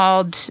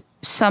called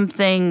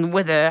something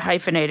with a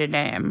hyphenated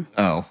name.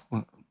 Oh,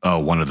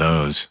 one of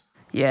those.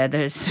 Yeah,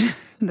 there's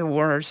the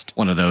worst.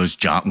 One of those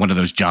Jong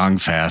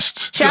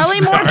fests.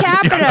 Shelley Moore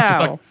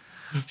Capito.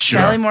 Sure.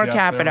 Shelley Moore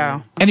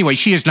Capito. Anyway,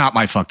 she is not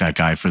my fuck that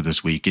guy for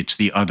this week. It's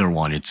the other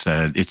one. It's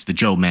the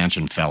Joe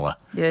Manchin fella.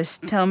 Yes,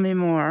 tell me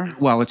more.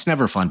 Well, it's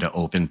never fun to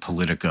open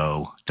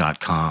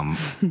Politico.com,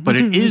 but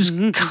it is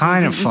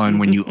kind of fun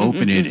when you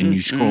open it and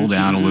you scroll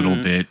down a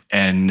little bit,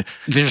 and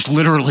there's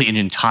literally an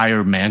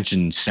entire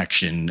Manchin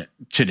section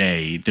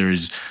today.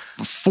 There's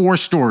 4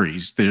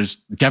 stories. There's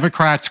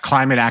Democrats,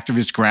 climate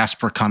activists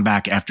grasp for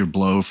comeback after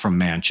blow from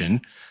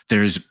Manchin.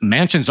 There's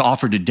Manchin's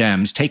offer to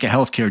Dems, take a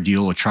healthcare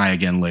deal or try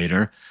again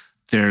later.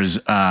 There's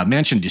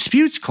Manchin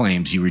disputes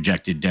claims he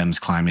rejected Dems'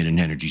 climate and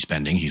energy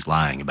spending. He's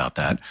lying about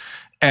that.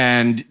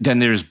 And then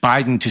there's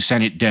Biden to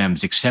Senate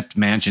Dems, accept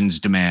Manchin's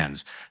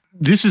demands.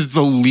 This is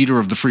the leader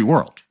of the free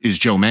world, is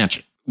Joe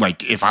Manchin.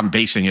 Like, if I'm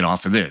basing it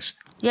off of this.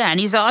 Yeah, and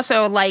he's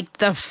also like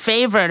the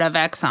favorite of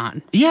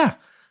Exxon. Yeah.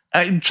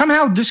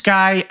 Somehow this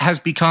guy has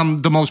become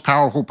the most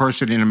powerful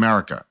person in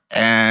America.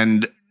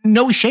 And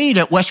no shade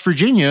at West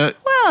Virginia.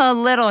 Well, a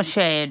little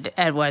shade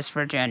at West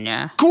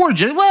Virginia.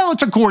 Gorgeous. Well,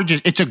 it's a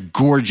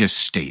gorgeous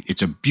state.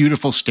 It's a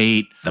beautiful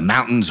state. The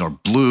mountains are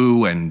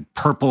blue and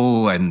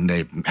purple and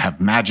they have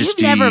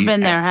majesty. You've never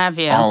been there, have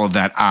you? All of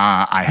that.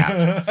 I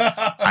have.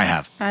 I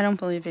have. I don't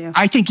believe you.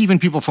 I think even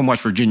people from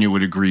West Virginia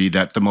would agree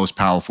that the most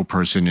powerful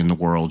person in the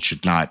world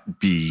should not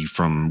be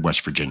from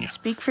West Virginia.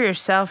 Speak for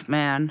yourself,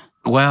 man.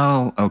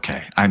 Well,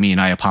 okay. I mean,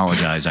 I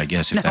apologize, I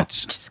guess, if No,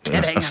 that's just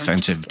kidding.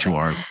 offensive to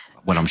our,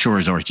 what I'm sure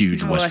is our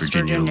huge West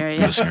Virginia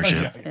yeah.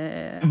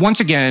 listenership. Once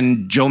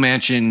again, Joe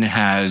Manchin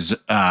has,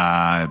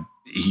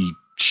 he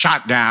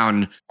shot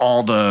down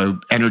all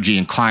the energy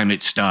and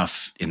climate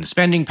stuff in the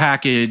spending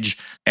package.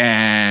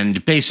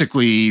 And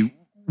basically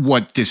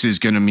what this is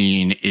going to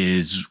mean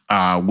is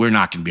we're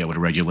not going to be able to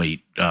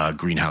regulate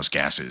greenhouse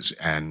gases,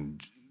 and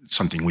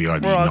something we are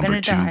the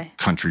number 2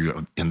 country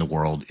in the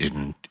world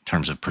in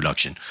terms of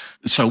production.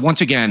 So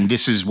once again,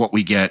 this is what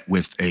we get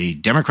with a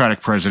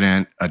Democratic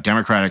president, a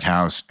Democratic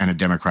House, and a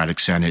Democratic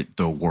Senate.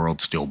 The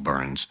world still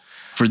burns.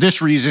 For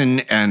this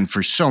reason and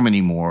for so many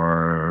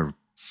more,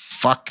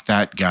 fuck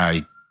that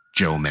guy,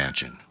 Joe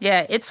Manchin.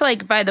 Yeah, it's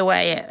like, by the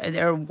way,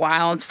 there are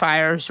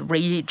wildfires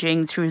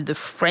raging through the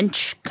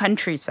French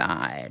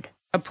countryside.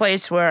 A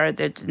place where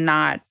that's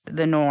not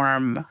the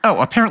norm. Oh,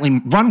 apparently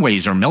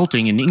runways are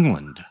melting in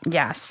England.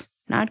 Yes,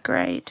 not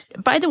great.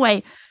 By the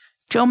way,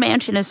 Joe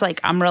Manchin is like,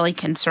 I'm really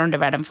concerned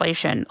about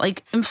inflation.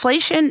 Like,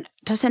 inflation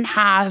doesn't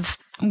have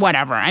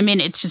whatever. I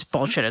mean, it's just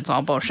bullshit. It's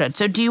all bullshit.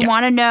 So do you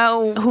want to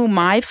know who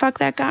my fuck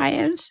that guy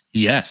is?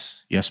 Yes.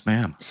 Yes,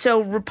 ma'am.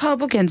 So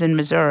Republicans in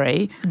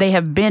Missouri, they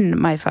have been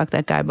my fuck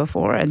that guy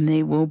before, and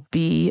they will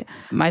be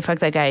my fuck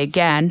that guy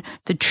again.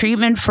 The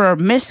treatment for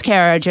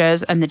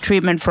miscarriages and the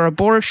treatment for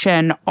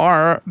abortion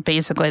are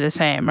basically the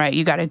same, right?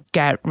 You got to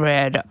get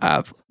rid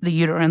of the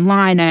uterine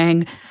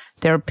lining.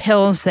 There are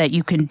pills that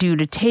you can do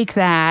to take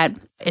that.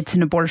 It's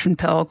an abortion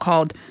pill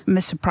called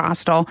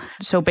misoprostol.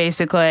 So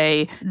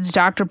basically, the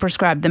doctor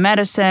prescribed the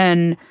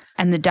medicine,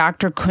 and the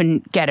doctor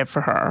couldn't get it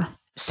for her.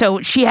 So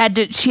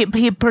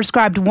he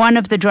prescribed one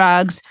of the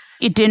drugs.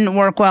 It didn't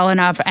work well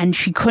enough, and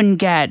she couldn't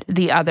get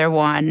the other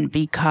one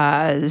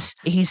because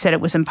he said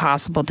it was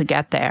impossible to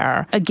get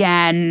there.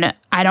 Again,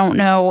 I don't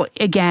know,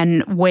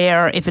 again,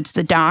 if it's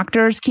the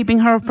doctors keeping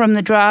her from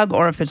the drug,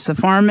 or if it's the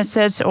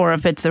pharmacists, or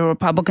if it's the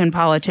Republican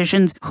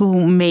politicians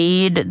who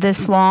made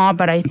this law,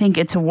 but I think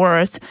it's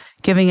worth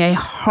giving a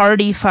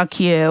hearty fuck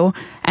you,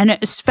 and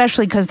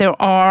especially because there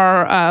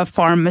are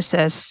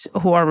pharmacists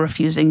who are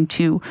refusing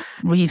to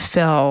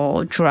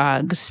refill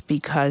drugs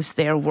because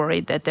they're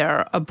worried that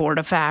they're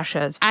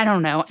abortifacient. I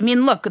don't know. I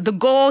mean, look, the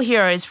goal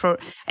here I just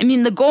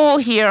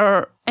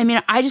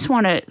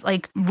want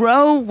to,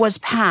 Roe was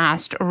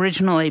passed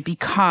originally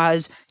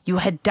because you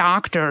had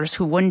doctors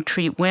who wouldn't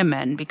treat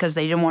women because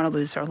they didn't want to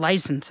lose their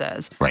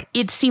licenses. Right.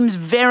 It seems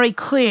very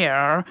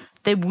clear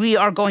that we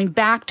are going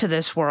back to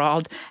this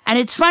world. And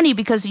it's funny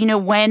because,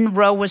 when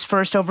Roe was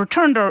first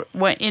overturned, or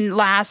in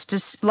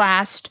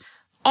last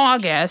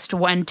August,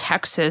 when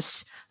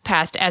Texas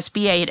passed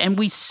SB 8, and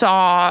we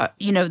saw,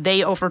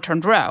 they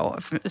overturned Roe,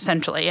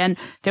 essentially, and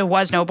there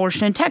was no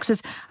abortion in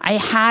Texas. I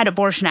had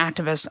abortion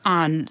activists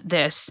on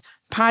this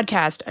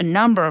podcast, a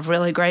number of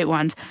really great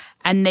ones,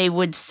 and they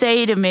would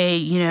say to me,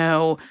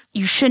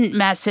 you shouldn't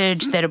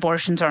message that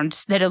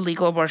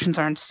illegal abortions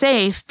aren't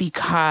safe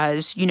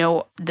because,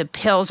 the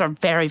pills are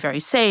very, very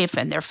safe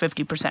and they're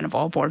 50% of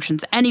all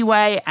abortions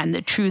anyway. And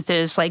the truth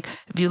is,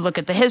 if you look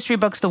at the history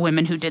books, the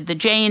women who did the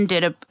Jane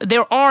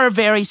there are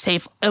very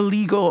safe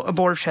illegal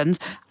abortions.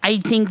 I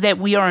think that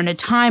we are in a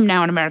time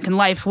now in American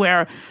life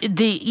where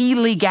the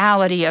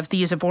illegality of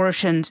these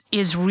abortions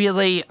is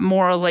really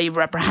morally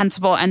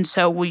reprehensible. And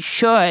so we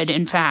should,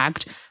 in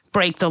fact,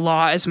 break the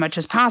law as much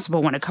as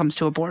possible when it comes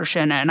to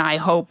abortion. And I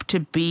hope to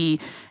be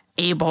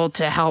able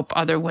to help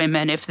other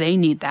women if they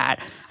need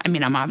that. I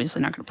mean, I'm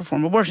obviously not going to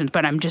perform abortions,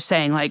 but I'm just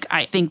saying,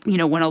 I think,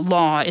 when a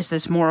law is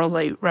this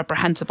morally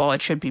reprehensible,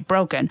 it should be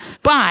broken.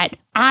 But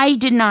I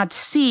did not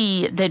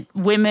see that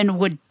women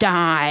would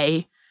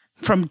die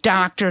from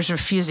doctors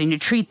refusing to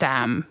treat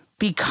them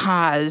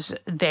because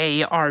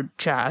they are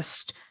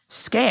just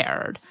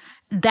scared.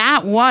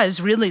 That was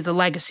really the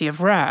legacy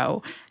of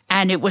Roe.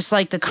 And it was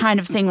the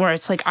kind of thing where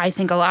it's I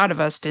think a lot of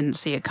us didn't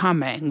see it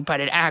coming, but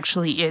it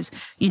actually is,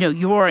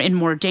 you're in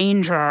more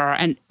danger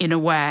and in a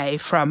way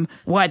from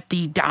what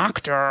the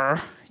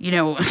doctor,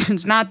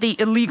 it's not the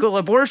illegal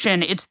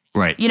abortion. It's,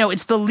 right.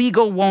 It's the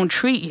legal won't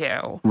treat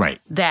you.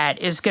 Right. That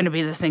is going to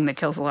be the thing that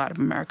kills a lot of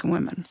American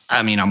women.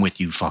 I mean, I'm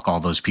with you. Fuck all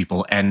those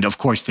people. And of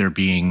course, they're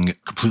being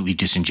completely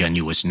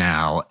disingenuous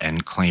now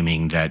and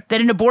claiming that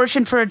an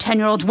abortion for a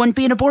 10-year-old wouldn't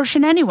be an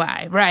abortion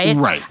anyway, right?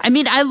 Right. I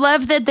mean, I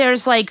love that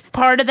there's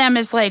part of them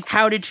is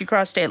how did she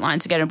cross state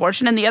lines to get an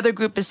abortion? And the other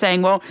group is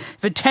saying, well,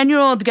 if a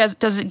 10-year-old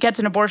gets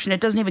an abortion,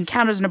 it doesn't even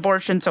count as an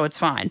abortion, so it's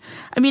fine.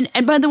 I mean,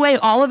 and by the way,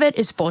 all of it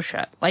is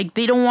bullshit.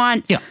 They don't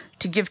want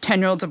to give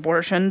 10-year-olds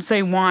abortions.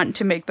 They want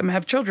to make them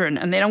have children,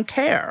 and they don't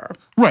care.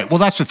 Right. Well,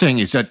 that's the thing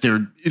is that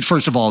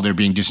first of all, they're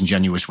being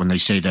disingenuous when they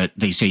say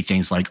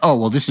things like, oh,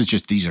 well,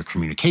 these are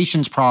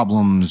communications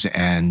problems.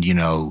 And,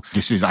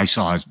 I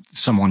saw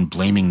someone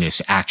blaming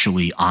this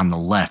actually on the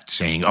left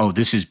saying, oh,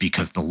 this is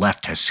because the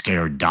left has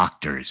scared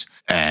doctors.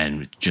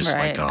 And just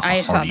right.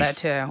 I saw that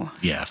too.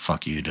 Yeah.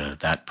 Fuck you to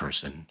that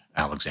person.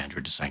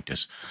 Alexandra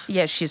DeSanctis.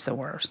 Yeah, she's the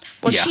worst.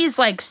 Well, she's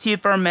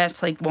super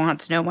miss,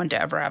 wants no one to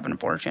ever have an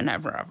abortion,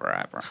 ever, ever,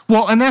 ever.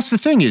 Well, and that's the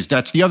thing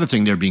that's the other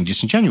thing they're being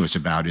disingenuous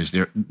about is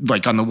they're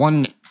on the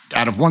one,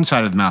 out of one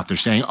side of the mouth, they're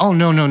saying, oh,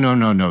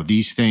 no,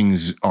 these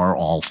things are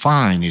all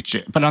fine.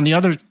 But on the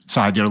other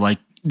side, they're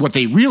what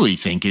they really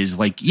think is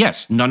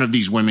yes, none of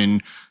these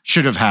women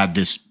should have had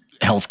this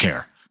health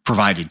care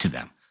provided to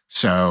them.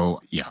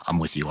 So, yeah, I'm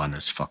with you on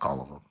this. Fuck all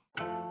of them.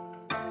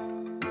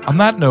 On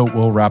that note,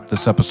 we'll wrap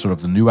this episode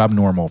of The New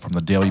Abnormal from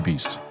The Daily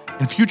Beast.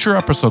 In future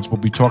episodes, we'll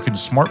be talking to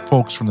smart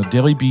folks from The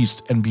Daily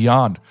Beast and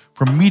beyond,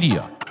 from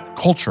media,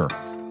 culture,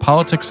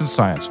 politics, and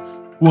science,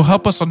 who will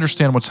help us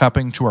understand what's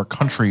happening to our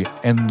country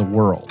and the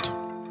world.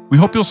 We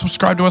hope you'll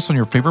subscribe to us on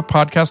your favorite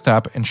podcast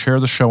app and share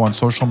the show on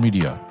social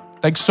media.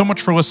 Thanks so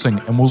much for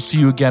listening, and we'll see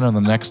you again on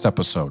the next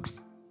episode.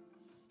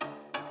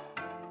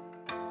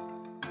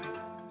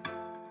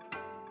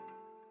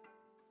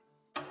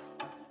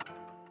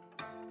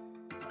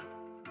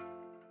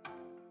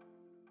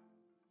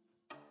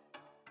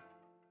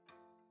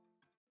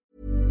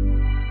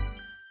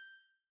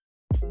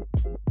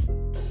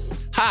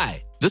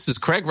 Hi, this is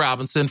Craig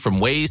Robinson from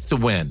Ways to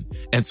Win,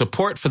 and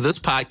support for this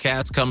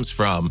podcast comes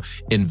from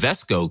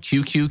Invesco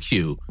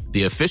QQQ,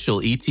 the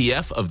official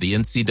ETF of the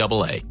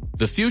NCAA.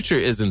 The future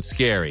isn't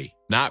scary.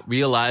 Not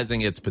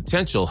realizing its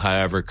potential,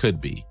 however, could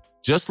be.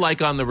 Just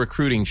like on the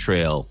recruiting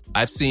trail,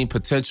 I've seen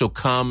potential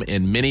come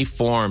in many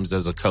forms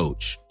as a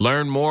coach.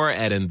 Learn more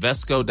at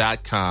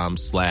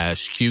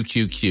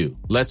Invesco.com/QQQ.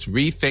 Let's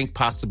rethink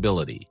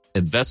possibility.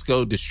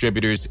 Invesco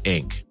Distributors,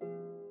 Inc.